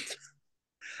bored.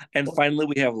 And finally,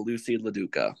 we have Lucy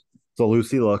LaDuca. It's a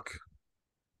Lucy look.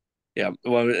 Yeah,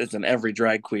 well, it's an every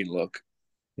drag queen look.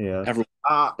 Yeah. Everyone.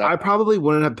 I probably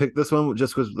wouldn't have picked this one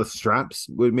just because the straps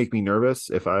would make me nervous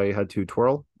if I had to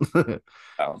twirl.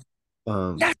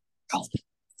 um, Natural.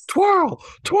 twirl,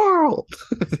 twirl.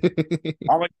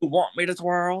 All right, you want me to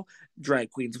twirl?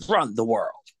 Drag queens run the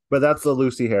world. But that's the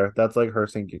Lucy hair. That's like her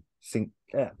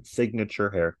signature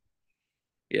hair.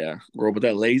 Yeah, girl, but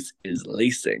that lace is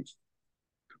lacing.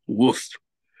 Woof.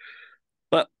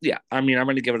 But yeah, I mean, I'm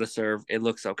gonna give it a serve. It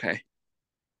looks okay.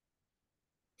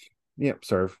 Yep,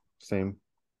 serve. Same.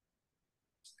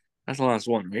 That's the last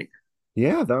one, right?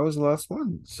 Yeah, that was the last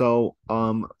one. So,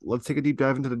 let's take a deep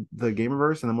dive into the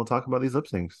Gamerverse and then we'll talk about these lip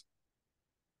syncs.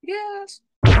 Yes.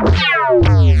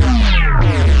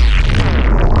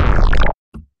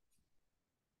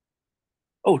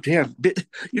 Oh damn!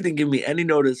 You didn't give me any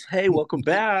notice. Hey, welcome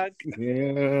back.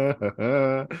 Yeah.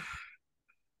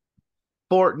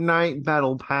 Fortnite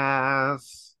Battle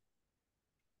Pass.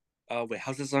 Oh wait,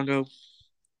 how's this song go?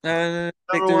 Number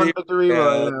one Victory. victory Yeah.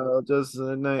 royale. Just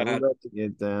the night we're Uh, about to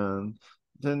get down.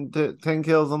 10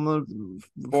 kills on the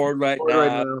Bored right board right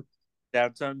now. now.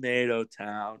 Down Tomato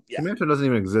Town. Yeah, Tomato doesn't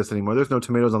even exist anymore. There's no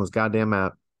tomatoes on this goddamn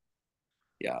map.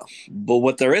 yeah. But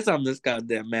what there is on this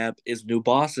goddamn map is new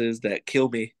bosses that kill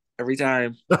me every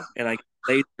time, and I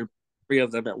play through three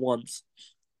of them at once.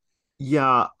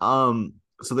 Yeah,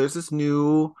 so there's this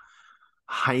new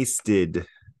heisted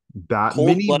Cold-blooded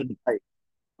mini fight,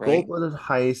 right? gold-blooded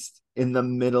heist in the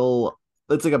middle.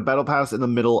 It's like a battle pass in the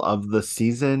middle of the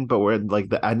season, but we're at like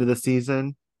the end of the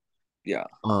season. Yeah.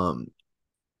 Um,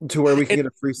 to where we can It get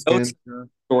a free no skin.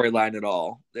 storyline at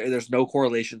all. There's no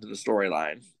correlation to the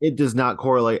storyline. It does not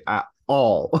correlate at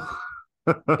all.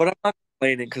 But I'm not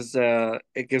complaining because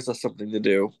it gives us something to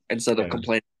do instead of Yeah.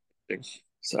 complaining.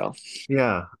 So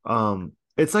Yeah.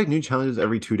 It's like new challenges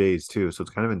every 2 days too, so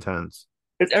it's kind of intense.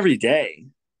 it's every day.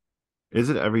 Is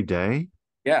it every day?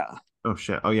 Yeah. Oh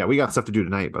shit. Oh yeah, we got stuff to do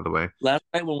tonight, by the way. Last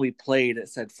night when we played, it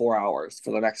said 4 hours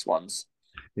for the next ones.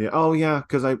 Yeah. Oh yeah,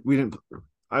 because I we didn't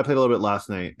I played a little bit last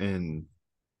night and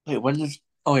Wait, when did?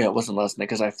 Oh yeah, it wasn't last night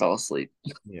because I fell asleep.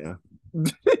 yeah.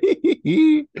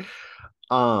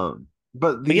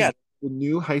 But But yeah, the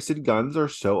new heisted guns are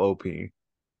so OP.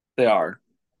 they are.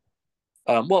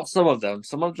 Well, some of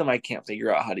them I can't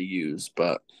figure out how to use,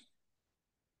 but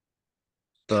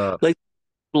The like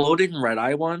exploding red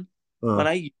eye one, uh when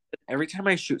I use it, every time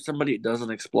I shoot somebody, it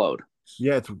doesn't explode.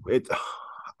 yeah, it's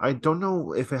I don't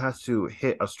know if it has to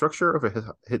hit a structure or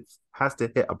if has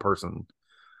to hit a person.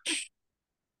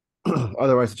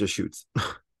 Otherwise it just shoots.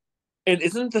 And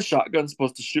isn't the shotgun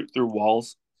supposed to shoot through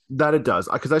walls? That it does.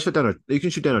 Because I shut down a you can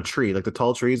shoot down a tree, like the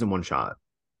tall trees in one shot,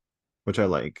 which I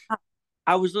like.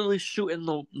 I was literally shooting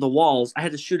the walls. I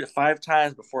had to shoot it 5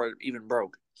 times before it even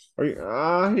broke. Are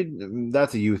you,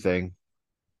 that's a you thing.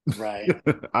 Right,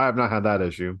 I have not had that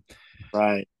issue.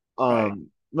 right, right.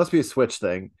 Must be a Switch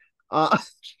thing. Okay,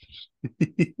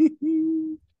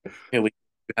 we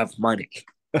have money.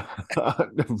 Not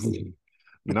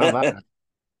that.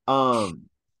 Um,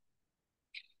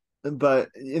 but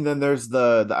and then there's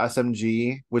the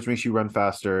SMG, which makes you run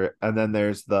faster, and then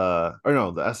there's or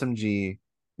no, the SMG.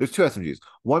 There's two SMGs.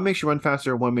 One makes you run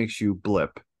faster. One makes you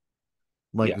blip.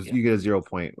 Like Yeah, yeah. you get a 0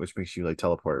 point, which makes you like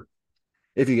teleport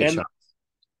if you get And shot.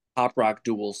 Pop Rock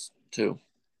duels too.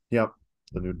 Yep,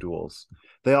 the new duels.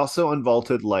 They also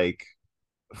unvaulted like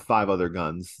five other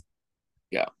guns.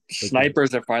 Yeah, Like the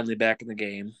snipers are finally back in the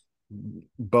game.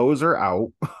 bows are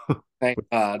out. Thank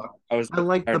God. I was I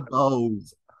like the tired.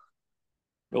 bows.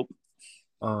 Nope.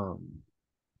 Um,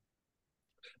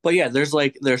 But yeah,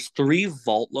 there's three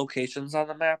vault locations on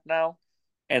the map now,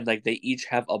 and like they each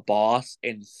have a boss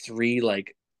and three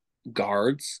like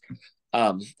guards.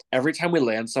 Um, every time we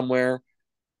land somewhere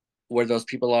where those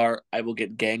people are, I will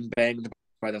get gang banged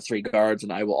by the three guards,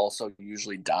 and I will also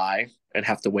usually die and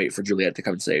have to wait for Juliet to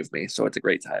come save me. So it's a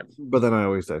great time. but then I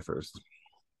always die first.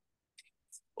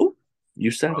 Oh, you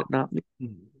said it, not me.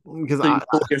 Because So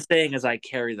what you're saying is I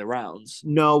carry the rounds.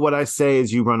 no, what I say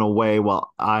is you run away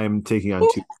while I'm taking on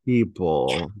Ooh. two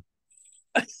people.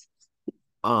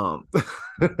 Um,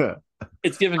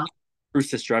 It's giving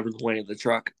Crucis driving away in the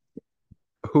truck.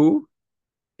 who?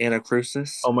 Anna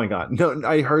Crucis. Oh my God. No,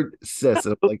 I heard sis.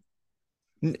 Like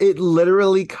it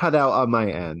literally cut out on my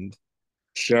end.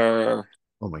 Sure.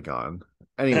 Oh my God.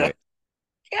 Anyway,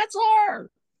 Cancel her.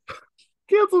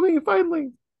 cancel me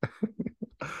finally.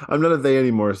 I'm not a they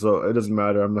anymore, so it doesn't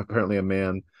matter. I'm apparently a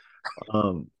man.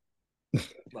 Um,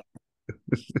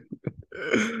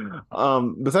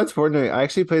 besides Fortnite, I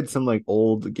actually played some like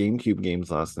old GameCube games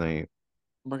last night.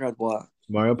 Oh my God, what?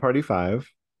 Mario Party 5.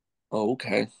 Oh,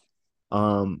 okay.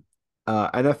 Um,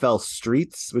 NFL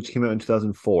Streets, which came out in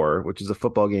 2004, which is a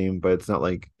football game, but it's not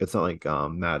like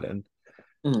Madden.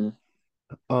 Mhm.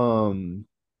 Um,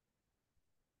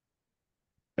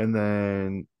 and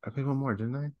then I played one more,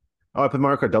 didn't I? Oh, I played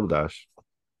Mario Kart Double Dash.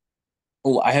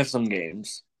 Oh, I have some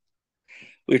games.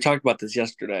 We talked about this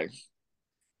yesterday.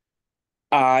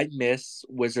 I miss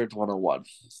Wizards 101.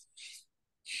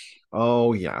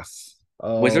 Oh yes.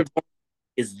 Oh, Wizards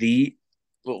is the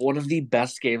one of the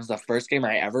best games, the first game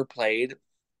I ever played.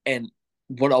 And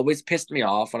what always pissed me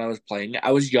off when I was playing it,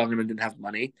 I was young and I didn't have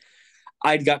money.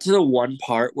 I got to the one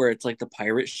part where it's like the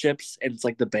pirate ships and it's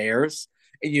like the bears,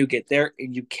 and you get there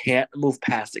and you can't move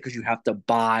past it because you have to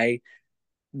buy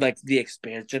like the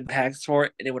expansion packs for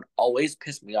it, and it would always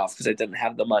piss me off because I didn't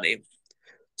have the money.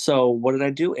 So what did I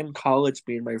do in college?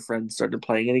 Me and my friends started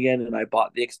playing it again, and I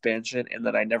bought the expansion, and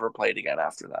then I never played again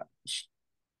after that.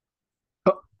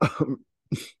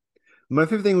 my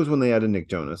favorite thing was when they added Nick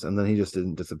Jonas, and then he just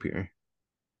didn't disappear.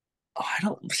 Oh, I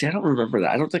don't see. I don't remember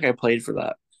that. I don't think I played for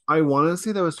that. I want to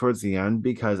say that was towards the end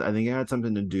because I think it had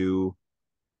something to do.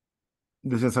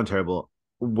 This is gonna sound terrible.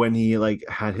 When he like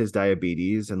had his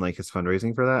diabetes and like his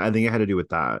fundraising for that, I think it had to do with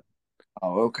that.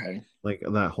 Oh, okay. Like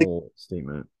that whole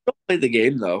statement. Still play the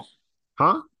game though.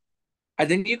 Huh? I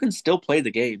think you can still play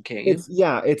the game, can't you? It's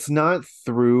yeah, it's not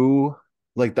through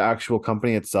like the actual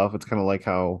company itself. It's kind of like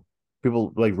how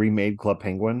people like remade Club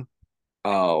Penguin.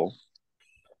 Oh,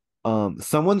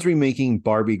 Someone's remaking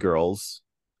Barbie Girls,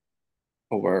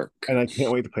 for work. and I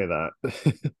can't wait to play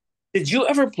that. Did you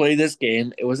ever play this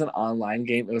game? It was an online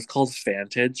game. It was called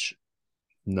Vantage.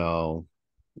 No.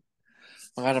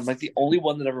 Oh my God, I'm like the only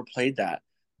one that ever played that.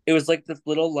 It was like this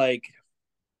little like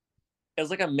it was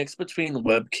like a mix between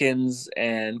Webkins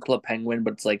and Club Penguin,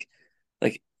 but it's like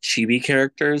chibi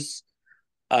characters.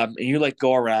 And you like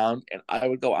go around, and I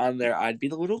would go on there. I'd be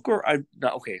the little girl. I'm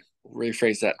not okay.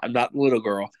 Rephrase that. I'm not the little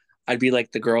girl. I'd be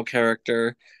like the girl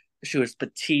character. She was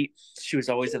petite. She was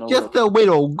always in a little. Just a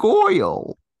little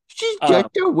girl. She's just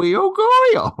Um, a little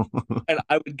girl. and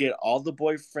I would get all the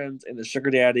boyfriends and the sugar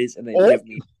daddies, and they'd Oh, give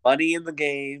me money in the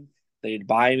game. They'd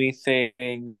buy me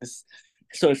things.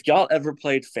 So if y'all ever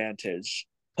played Vantage,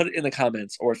 put it in the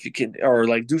comments, or if you can, or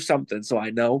like do something so I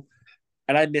know.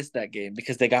 And I missed that game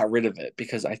because they got rid of it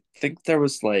because I think there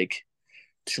was like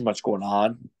too much going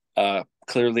on.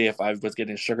 Clearly, if I was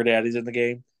getting sugar daddies in the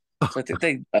game, so I think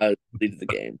they deleted the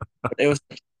game. But it was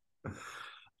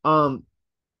um,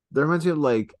 that reminds me of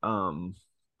like IMVU,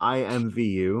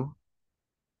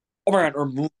 oh my god, or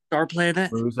Moon Star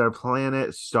Planet. Moves Our Planet,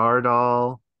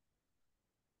 Stardoll,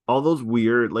 all those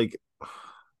weird like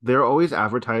they're always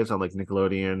advertised on like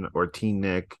Nickelodeon or Teen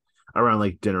Nick around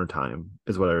like dinner time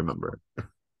is what I remember.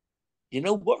 You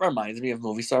know what reminds me of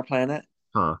Movie Star Planet?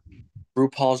 Huh.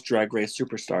 RuPaul's Drag Race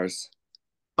Superstars.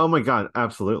 Oh my God,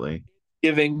 absolutely.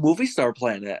 Giving Movie Star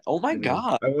Planet. Oh my It is.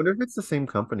 god. I wonder if it's the same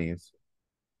companies.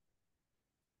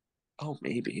 Oh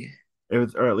maybe. It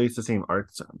was, or at least the same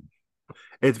arts.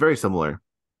 It's very similar.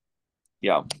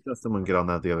 Yeah. Just someone get on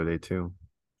that the other day too.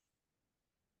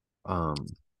 Um,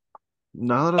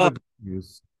 not a lot of Uh, other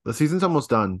news. The season's almost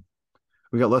done.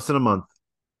 We got less than a month.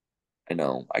 I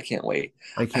know. I can't wait.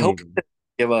 I I can't hope even. they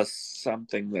give us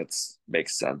something that's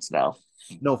makes sense now.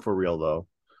 No, for real though.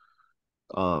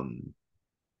 Um,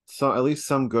 so at least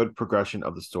some good progression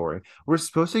of the story. We're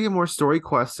supposed to get more story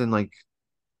quests in like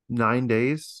 9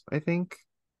 days, I think.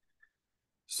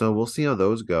 So we'll see how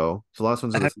those go. So last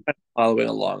ones I are haven't the been following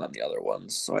along on the other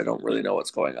ones, so I don't really know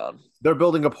what's going on. they're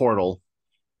building a portal.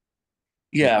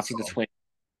 Yeah, That's after the all. twin.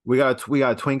 We got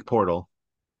a Twink portal.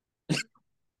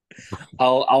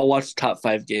 I'll watch Top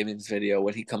Five Gaming's video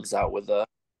when he comes out with a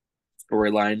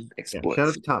storyline Yeah, shout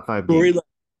out exploit to top five game. storyline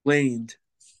explained.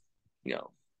 You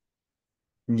know,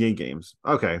 Yay games.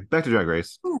 Okay, back to Drag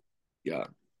Race. yeah.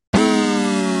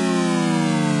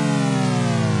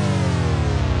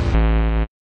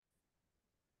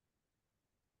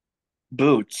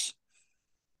 Boots.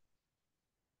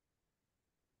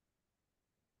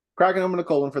 Cracking open a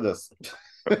cold one for this.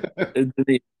 It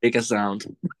didn't make a sound.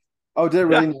 Oh, did it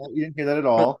Yeah, really? You didn't hear that at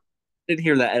all? didn't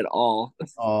hear that at all.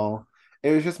 Oh,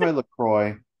 it was just my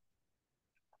LaCroix.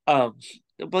 Um,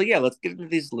 but yeah, let's get into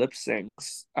these lip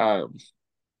syncs.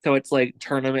 So it's like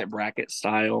tournament bracket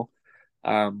style.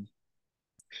 Um,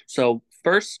 so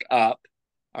first up,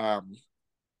 um,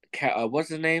 what's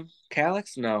his name?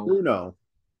 Calix? No, Bruno.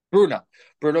 Bruno.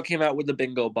 Bruno came out with the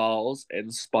bingo balls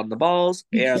and spun the balls,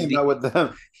 He and came the out with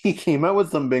them. He came out with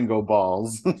some bingo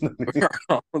balls.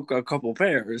 a couple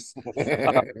pairs.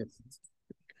 Uh,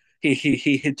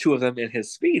 he hit two of them in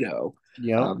his speedo.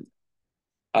 Yep.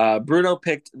 Um, Bruno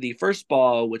picked the first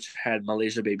ball, which had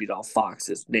Malaysia Baby Doll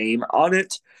Fox's name on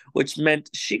it, which meant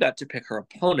she got to pick her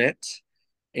opponent,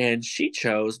 and she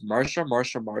chose Marsha,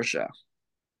 Marsha, Marsha.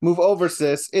 Move over,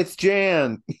 sis. It's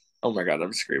Jan. Oh my god,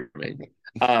 I'm screaming.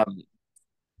 Um,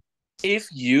 if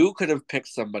you could have picked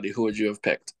somebody, who would you have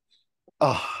picked?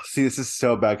 Oh, see, this is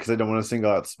so bad because I don't want to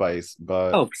single out Spice,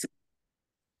 but Oh,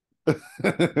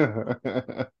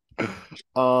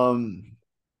 um,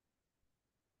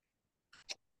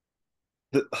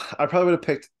 I probably would have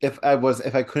picked if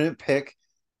I couldn't pick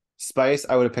Spice,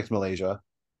 I would have picked Malaysia.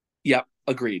 Yep,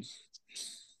 agreed.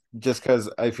 Just because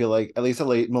I feel like at least a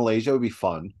late Malaysia would be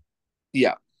fun.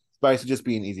 Yeah, Spice would just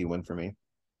be an easy win for me.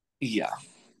 yeah.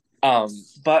 Um,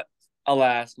 but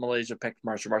alas, Malaysia picked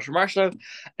Marsha,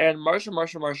 and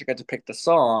Marsha got to pick the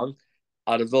song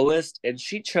out of the list, and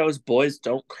she chose "Boys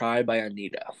Don't Cry" by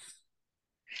Anita.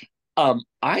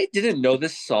 I didn't know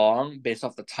this song based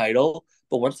off the title,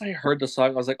 but once I heard the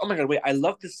song, I was like, "Oh my god, wait! I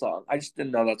love this song." I just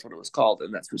didn't know that's what it was called,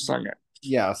 and that's who sung it.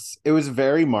 Yes, it was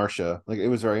very Marsha. Like it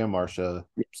was very a Marsha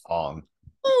song.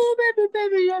 Oh baby,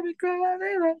 baby, I've been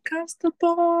crying across the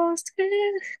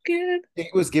Boston.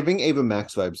 It was giving Ava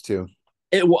Max vibes too.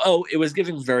 It was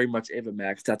giving very much Ava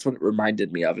Max. That's what it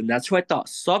reminded me of, and that's who I thought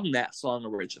sung that song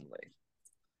originally.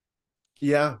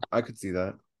 Yeah, I could see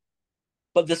that.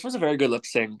 But this was a very good lip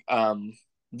sync.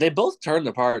 They both turned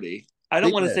the party. I They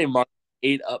don't want to did. say Mark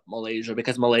ate up Malaysia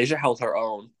because Malaysia held her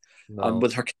own, No.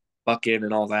 with her bucket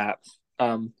and all that.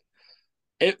 Um,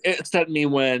 it upset me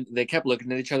when they kept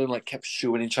looking at each other and like kept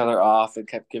shooing each other off and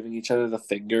kept giving each other the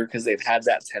finger because they've had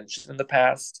that tension in the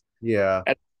past. Yeah.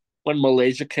 And when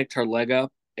Malaysia kicked her leg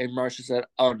up and Marcia said,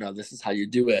 "Oh no, this is how you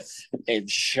do it," and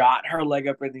shot her leg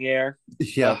up in the air,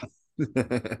 Yeah.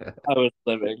 I was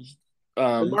living.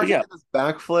 When But Marsha yeah, did this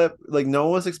backflip, like no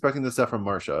one was expecting this stuff from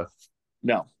Marsha.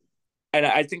 no, and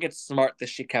I think it's smart that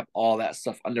she kept all that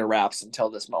stuff under wraps until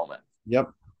this moment.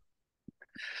 Yep.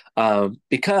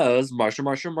 Because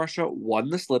Marsha won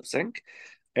this lip sync,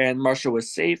 and Marsha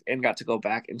was safe and got to go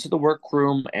back into the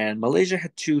workroom, and Malaysia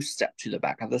had to step to the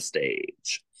back of the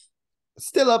stage.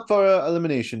 Still up for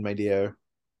elimination, my dear.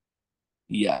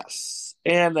 Yes.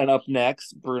 And then up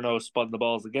next, Bruno spun the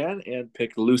balls again and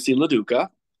picked Lucy LaDuca.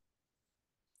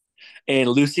 And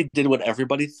Lucy did what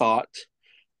everybody thought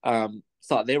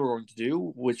they were going to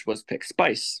do, which was pick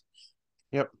Spice.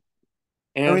 Yep.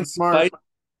 I mean, And smart. Spice,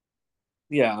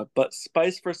 yeah, but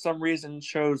Spice for some reason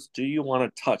chose "Do You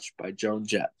Want to Touch" by Joan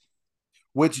Jett.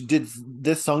 Which did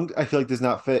this song? I feel like does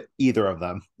not fit either of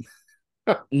them.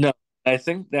 No, I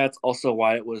think that's also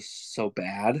why it was so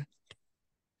bad.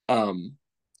 Um,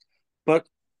 but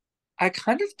I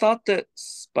kind of thought that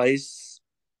Spice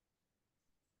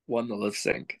won the lip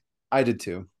sync, I did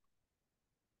too.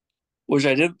 which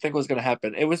I didn't think was going to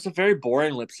happen. It was a very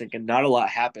boring lip sync and not a lot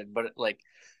happened, but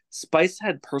Spice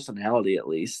had personality at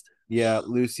least. Yeah,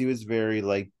 Lucy was very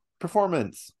like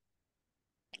performance.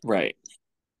 Right.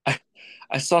 I,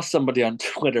 I saw somebody on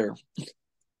Twitter.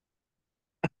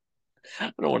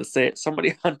 I don't want to say it.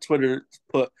 Somebody on Twitter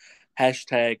put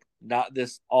hashtag not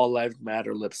this all lives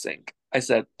matter lip sync. I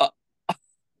said,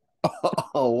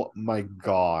 Oh my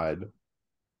god.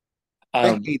 I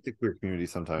um, hate the queer community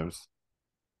sometimes.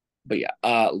 but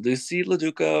yeah, Lucy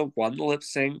LaDuca won the lip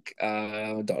sync.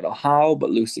 Don't know how, but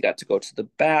Lucy got to go to the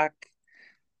back.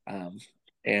 Um,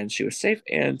 and she was safe.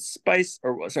 And Spice,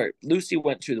 or sorry, Lucy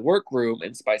went to the workroom,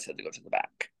 and Spice had to go to the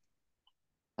back.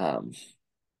 Um,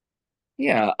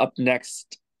 yeah, up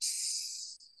next.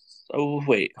 Oh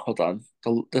wait, hold on.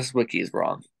 This wiki is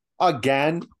wrong.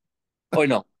 Again? Oh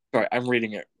no, sorry, I'm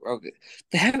reading it. Okay,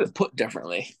 they have it put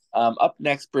differently. Up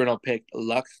next, Bruno picked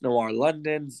Lux Noir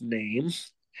London's name,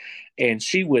 and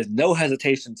she, with no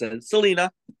hesitation, said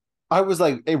Selena. I was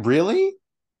like, hey, really?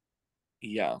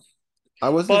 Yeah, I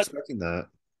wasn't but expecting that.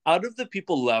 out of the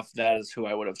people left, that is who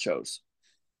I would have chose.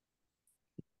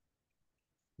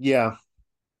 Yeah.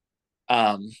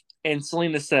 Um, and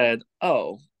Selena said,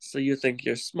 "Oh, so you think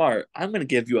you're smart? I'm going to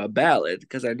give you a ballad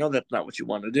because I know that's not what you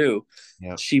want to do."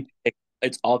 Yeah. She picked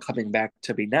 "It's All Coming Back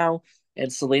to Me Now,"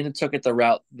 and Selena took it the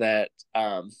route that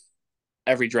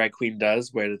every drag queen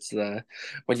does, where it's the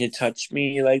 "when you touch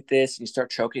me like this and you start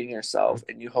choking yourself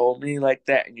and you hold me like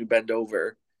that and you bend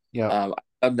over." Yeah. I've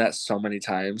done that so many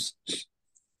times,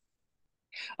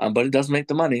 but it does make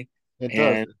the money, It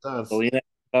does. and It does. Selena ended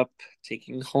up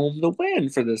taking home the win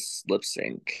for this lip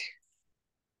sync.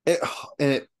 It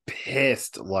and it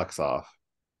pissed Lux off.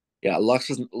 Yeah,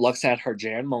 Lux had her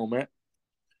Jan moment.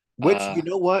 Which, Uh, you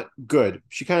know what? Good.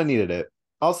 She kind of needed it.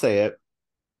 I'll say it.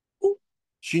 ooh,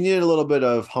 She needed a little bit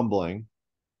of humbling.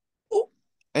 ooh.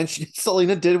 And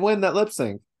Selena did win that lip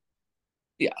sync.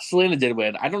 Yeah, Selena did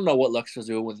win. I don't know what Lux was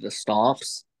doing with the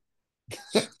stomps.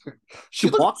 She She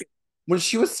looked walked. when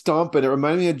she was stomping, it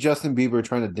reminded me of Justin Bieber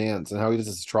trying to dance and how he does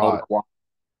his Oh trot. wow!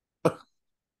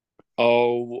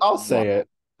 Oh I'll wow! say it.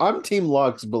 I'm Team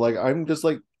Lux, but like I'm just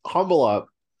like humble up.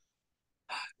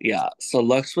 Yeah. So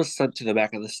Lux was sent to the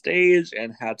back of the stage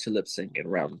and had to lip sync in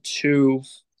round two.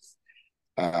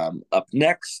 Up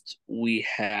next, we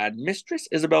had Mistress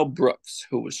Isabel Brooks,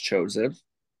 who was chosen,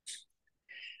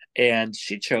 and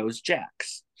she chose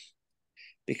Jax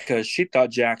because she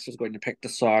thought Jax was going to pick the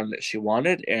song that she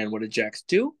wanted. And what did Jax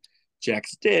do?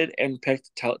 Jax did and picked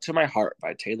Tell It to My Heart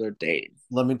by Taylor Dane.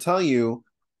 Let me tell you,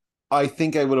 I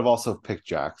think I would have also picked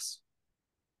Jax.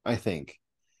 I think.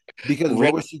 Because what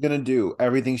Really? was she gonna do?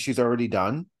 Everything she's already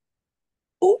done?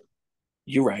 Oh,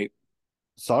 you're right.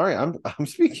 Sorry, I'm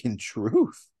speaking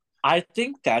truth. I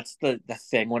think that's the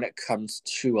thing when it comes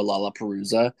to a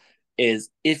Lollapalooza is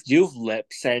if you've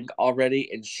lip synced already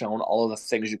and shown all of the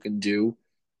things you can do,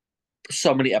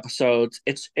 so many episodes,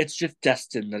 it's just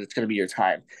destined that it's going to be your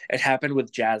time. It happened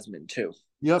with Jasmine too.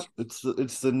 Yep, it's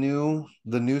the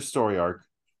new story arc.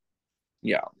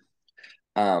 Yeah.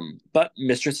 But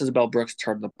Mistress Isabel Brooks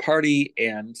turned the party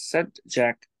and sent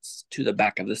Jack to the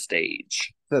back of the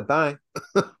stage. Said bye.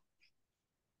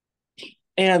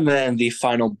 And then the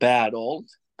final battle.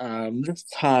 This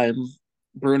time,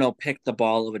 Bruno picked the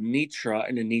ball of Anitra,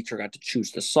 and Anitra got to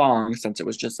choose the song since it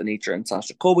was just Anitra and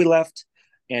Sasha Colby left.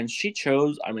 And she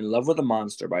chose "I'm in Love with a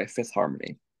Monster" by Fifth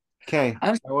Harmony. Okay.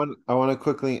 I'm I want to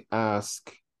quickly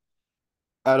ask,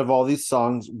 out of all these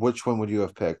songs, which one would you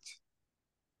have picked?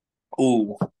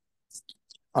 ooh.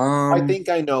 I Um, think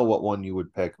I know what one you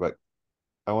would pick, but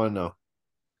I want to know.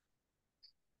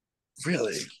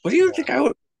 really? What do you think Yeah. I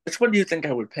would? Which one do you think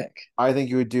I would pick? I think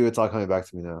you would do It's All Coming Back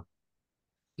to Me Now.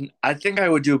 I think I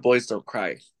would do "Boys Don't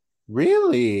Cry."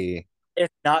 Really? If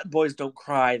not "Boys Don't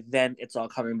Cry," then "It's All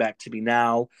Coming Back to Me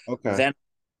Now," Okay. then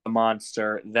 "The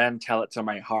Monster," then "Tell It to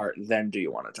My Heart," then "Do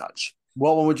You Want to Touch?"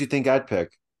 What one would you think I'd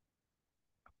pick?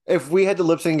 If we had to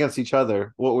lip sync against each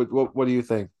other, what do you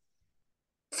think?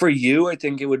 For you, I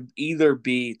think it would either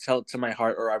be "Tell It to My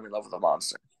Heart" or "I'm in Love with a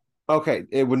Monster." Okay,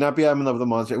 it would not be I'm in Love with the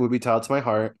Monster. It would be Tied to My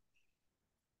Heart,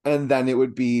 and then it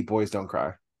would be Boys Don't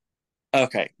Cry.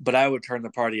 Okay, but I would turn the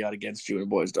party out against you and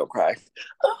 "Boys Don't Cry."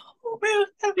 Oh man,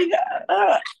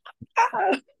 yeah.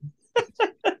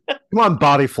 Come on,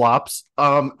 body flops.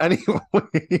 Anyway.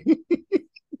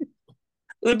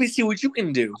 Let me see what you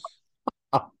can do,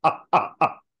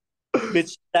 bitch.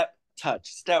 Step, touch,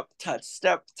 step, touch,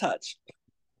 step, touch.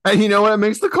 And you know what? It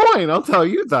makes the coin. I'll tell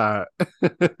you that.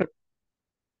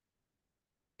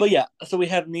 But yeah, so we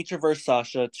had Anitra versus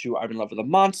Sasha to "I'm in Love with a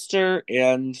Monster,"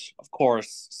 and of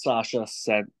course, Sasha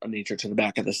sent Anitra to the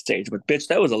back of the stage. But bitch,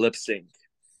 that was a lip sync.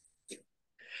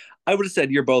 I would have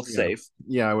said you're both Yeah. safe,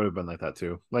 Yeah, I would have been like that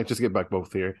too. Like, just get back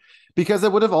both here. Because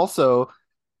it would have also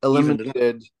even it up.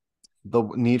 eliminated the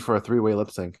need for a three-way lip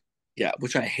sync. Yeah,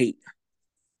 which I hate.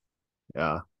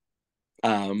 Yeah.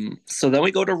 So then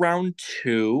we go to round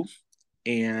two,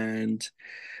 and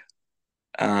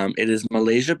it is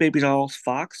Malaysia Baby Dolls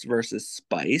Fox versus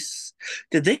Spice.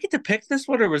 Did they get to pick this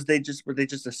one, or were they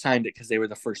just assigned it because they were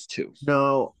the first two?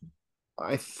 No,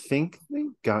 I think they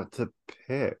got to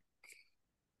pick.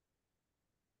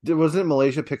 Wasn't it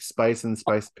Malaysia picked Spice and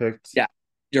Spice picked? Yeah,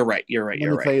 you're right. You're right. Let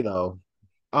You're me tell right. you though.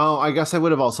 Oh, I guess I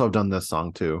would have also done this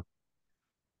song too.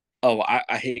 Oh,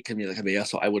 I hate Camila Cabello,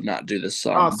 so I would not do this Oh,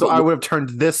 song. so But I would have turned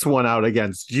this one out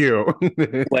against you.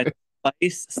 when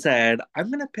Spice said, "I'm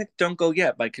gonna pick 'Don't Go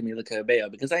Yet' by Camila Cabello,"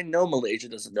 because I know Malaysia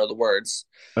doesn't know the words.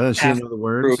 And then she didn't Half know the through,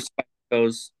 words. Spice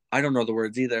goes, "I don't know the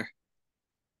words either."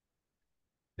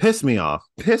 Pissed me off.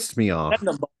 Pissed me Send off.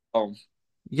 them both home.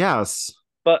 Yes.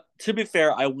 But to be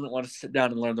fair, I wouldn't want to sit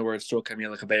down and learn the words to a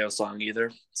Camila Cabello song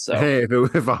either. So, Hey, if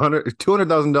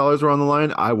 $200,000 were on the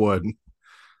line, I would.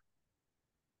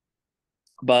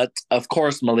 but of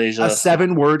course, A Malaysia said,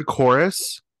 7 word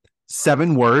chorus,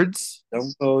 7 words.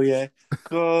 "Don't go yet,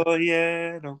 go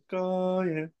yet, don't go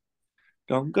yet,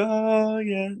 don't go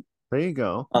yet." There you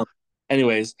go. Um,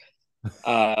 anyways,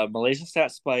 Malaysia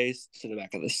sat Spice to the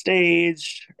back of the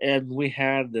stage, and we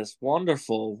had this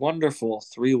wonderful, wonderful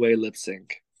three-way lip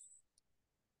sync.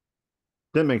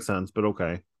 Didn't make sense, but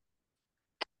okay.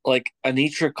 Like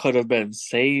Anitra could have been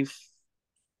safe.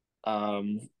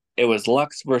 It was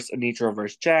Lux versus Anitra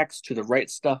versus Jax to the right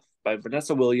stuff by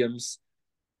Vanessa Williams.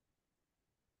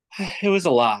 It was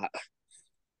a lot.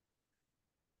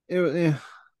 Yeah,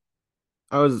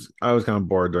 I was kind of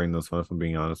bored during this one, if I'm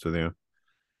being honest with you.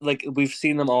 Like we've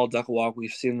seen them all duck walk,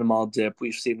 we've seen them all dip,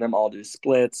 we've seen them all do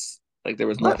splits. Like there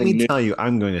was Let me nothing new. tell you,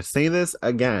 I'm going to say this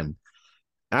again.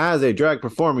 As a drag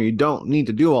performer, you don't need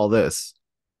to do all this.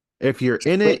 If you're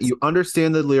in it, Tricks you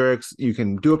understand the lyrics, you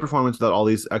can do a performance without all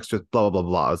these extra blah blah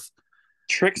blah blahs.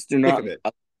 tricks do Sick not of it.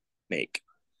 make.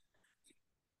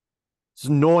 It's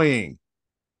annoying.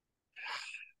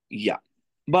 Yeah.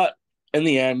 But in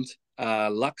the end,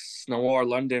 Lux Noir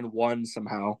London won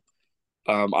somehow.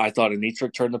 I thought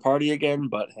Anitra turned the party again,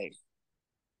 but hey.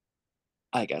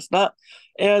 I guess not.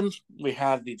 And we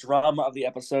have the drama of the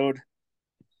episode.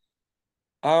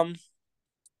 Um,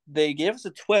 they gave us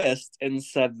a twist and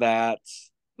said that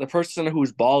the person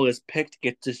whose ball is picked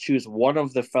gets to choose one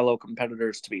of the fellow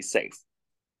competitors to be safe.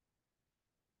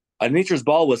 Anitra's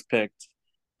ball was picked,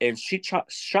 and she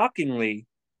shockingly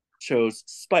chose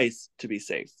Spice to be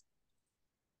safe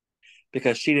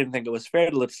because she didn't think it was fair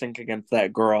to lip sync against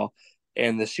that girl,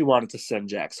 and that she wanted to send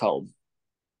Jax home.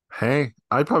 Hey,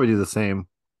 I'd probably do the same.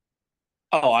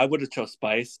 Oh, I would have chose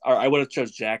Spice, or I would have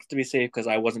chose Jax to be safe because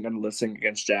I wasn't going to lip sync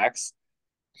against Jax.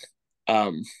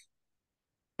 Um,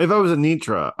 If I was a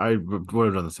Nitra, I would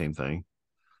have done the same thing.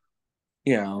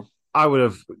 you know, I would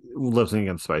have lip synced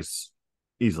against Spice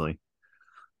easily.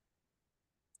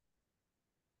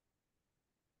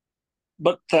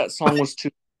 but that song was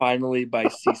too finally by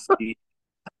CC.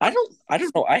 I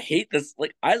don't know. I hate this.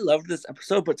 Like, I loved this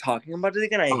episode, but talking about it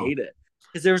again, I Oh, hate it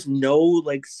because there's no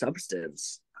like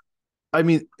substance. I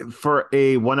mean, for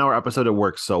a 1 hour episode, it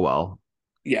works so well.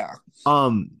 Yeah,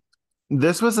 Um,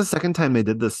 this was the second time they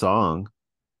did this song.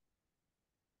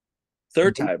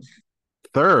 third time.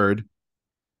 Third,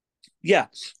 Yeah.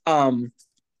 Um,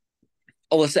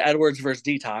 Alyssa Edwards versus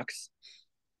Detox.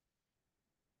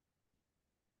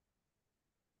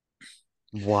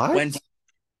 what? When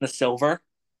the silver,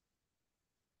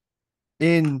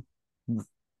 In I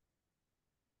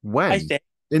when? think.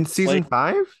 In season Like,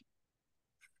 5?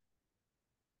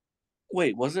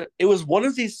 wait, was it? It was one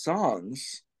of these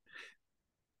songs.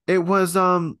 It was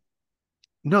no,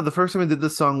 the first time I did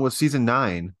this song was season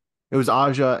 9. It was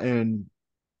Aja and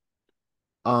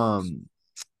um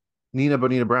Nina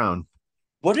Bonita Brown.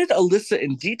 What did Alyssa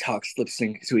and Detox lip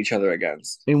sync to each other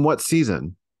against? In what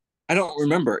season? I don't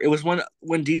remember. It was when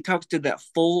Detox did that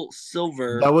full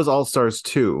silver. That was All Stars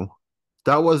 2.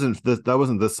 That wasn't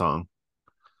this song.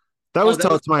 That Oh, was that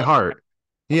Tell was It to My Heart.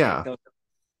 okay. Yeah. That was,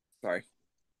 sorry,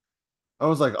 I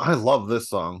was like, I love this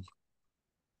song.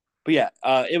 but yeah,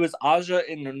 it was Aja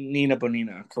and Nina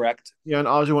Bonina, correct? Yeah, and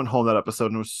Aja went home that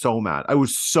episode and was so mad. I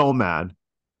was so mad.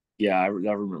 Yeah, I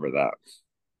remember that.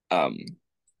 Um,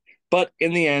 but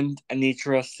in the end,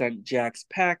 Anitra sent Jax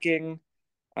packing.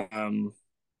 Um,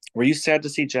 were you sad to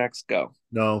see Jax go?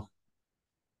 No.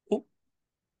 Ooh.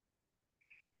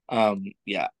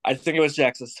 Yeah, I think it was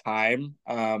Jax's time.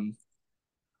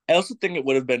 I also think it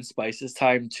would have been Spice's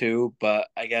time too, but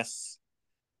I guess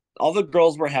all the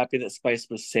girls were happy that Spice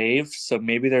was saved, so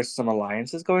maybe there's some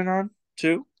alliances going on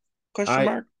too? Question I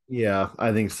mark. yeah,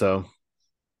 I think so.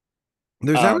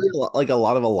 There's not really Um, like a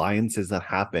lot of alliances that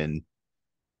happen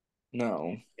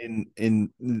no, in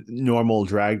normal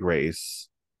drag race.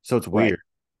 So it's right. weird.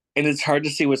 And it's hard to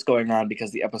see what's going on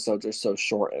because the episodes are so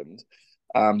shortened.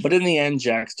 But in the end,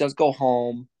 Jax does go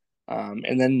home.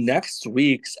 And then next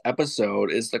week's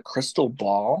episode is the Crystal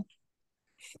Ball.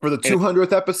 For the And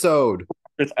 200th episode.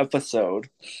 this episode,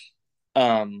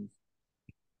 um,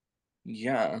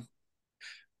 yeah,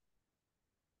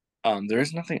 there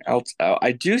is nothing else out.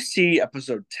 I do see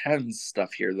episode 10's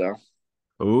stuff here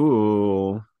though.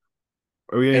 Ooh.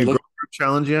 Are we getting It a girl looks group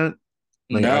challenge yet?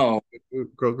 Like no. actual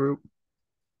girl group?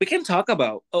 We can talk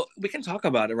about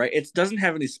it, right? It doesn't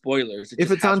have any spoilers. It If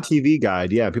just it's has on TV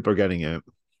Guide, yeah, people are getting it.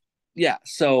 yeah.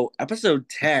 So episode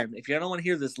 10, if you don't want to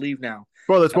hear this, leave now.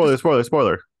 Spoiler, Episode spoiler, spoiler,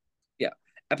 spoiler. yeah.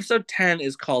 Episode 10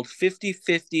 is called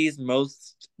 50/50's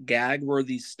most gag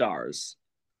worthy stars.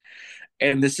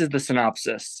 And this is the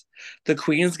synopsis. The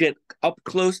queens get up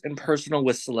close and personal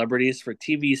with celebrities for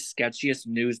TV's sketchiest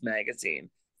news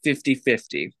magazine,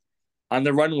 50/50. On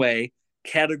the runway,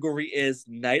 category is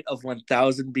Night of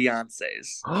 1000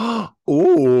 Beyoncé's.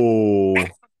 Ooh,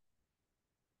 With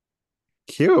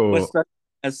cute. stars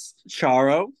as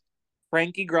Charo,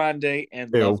 Frankie Grande,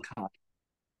 and Ew. Love Connie.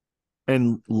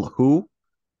 And who?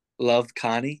 Love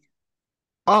Connie.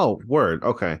 Oh, word.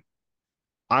 Okay.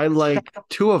 I like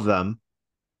two of them.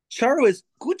 Charo is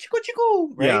Gucci Gucci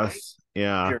Goo, right? Yes.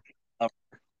 Yeah.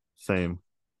 Same.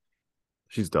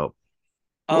 She's dope.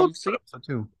 Well, So yeah, episode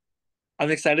two. I'm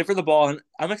excited for the ball, and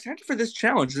I'm excited for this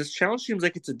challenge. This challenge seems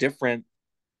like it's a different.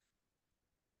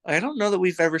 I don't know that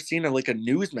we've ever seen a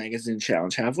news magazine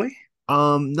challenge, have we?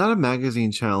 Not a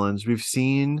magazine challenge. We've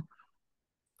seen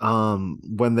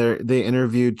when they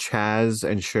interviewed Chaz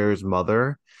and Cher's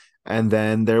mother, and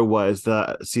then there was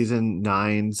the season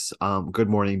 9's Good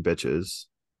Morning Bitches,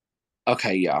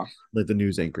 Okay, yeah. like the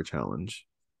news anchor challenge.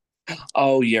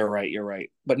 Oh, you're right. You're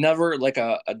right. But never like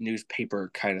a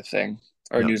newspaper kind of thing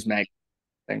or a No. news mag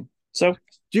thing. So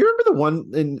Do you remember the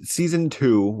one in season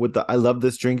 2 with the I Love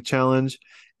This Drink challenge?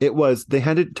 It was they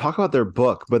had to talk about their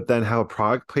book, but then have a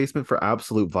product placement for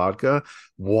Absolute Vodka. yeah,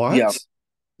 What?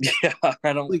 Yeah,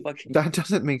 I don't Like fucking that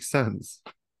doesn't make sense.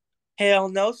 hell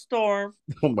no storm.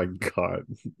 Oh my god.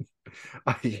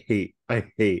 I hate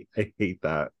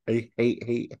that. I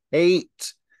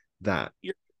hate that.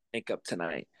 Your makeup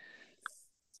tonight.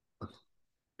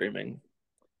 Screaming.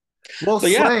 Well, But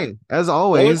yeah, Slay, as that was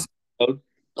always,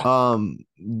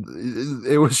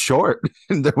 it was short.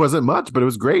 There wasn't much, but it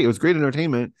was great. It was great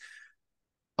entertainment.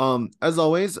 As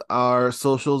always, our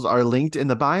socials are linked in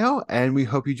the bio, and we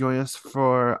hope you join us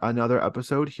for another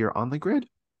episode here on the grid.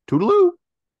 Toodaloo.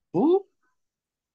 Ooh.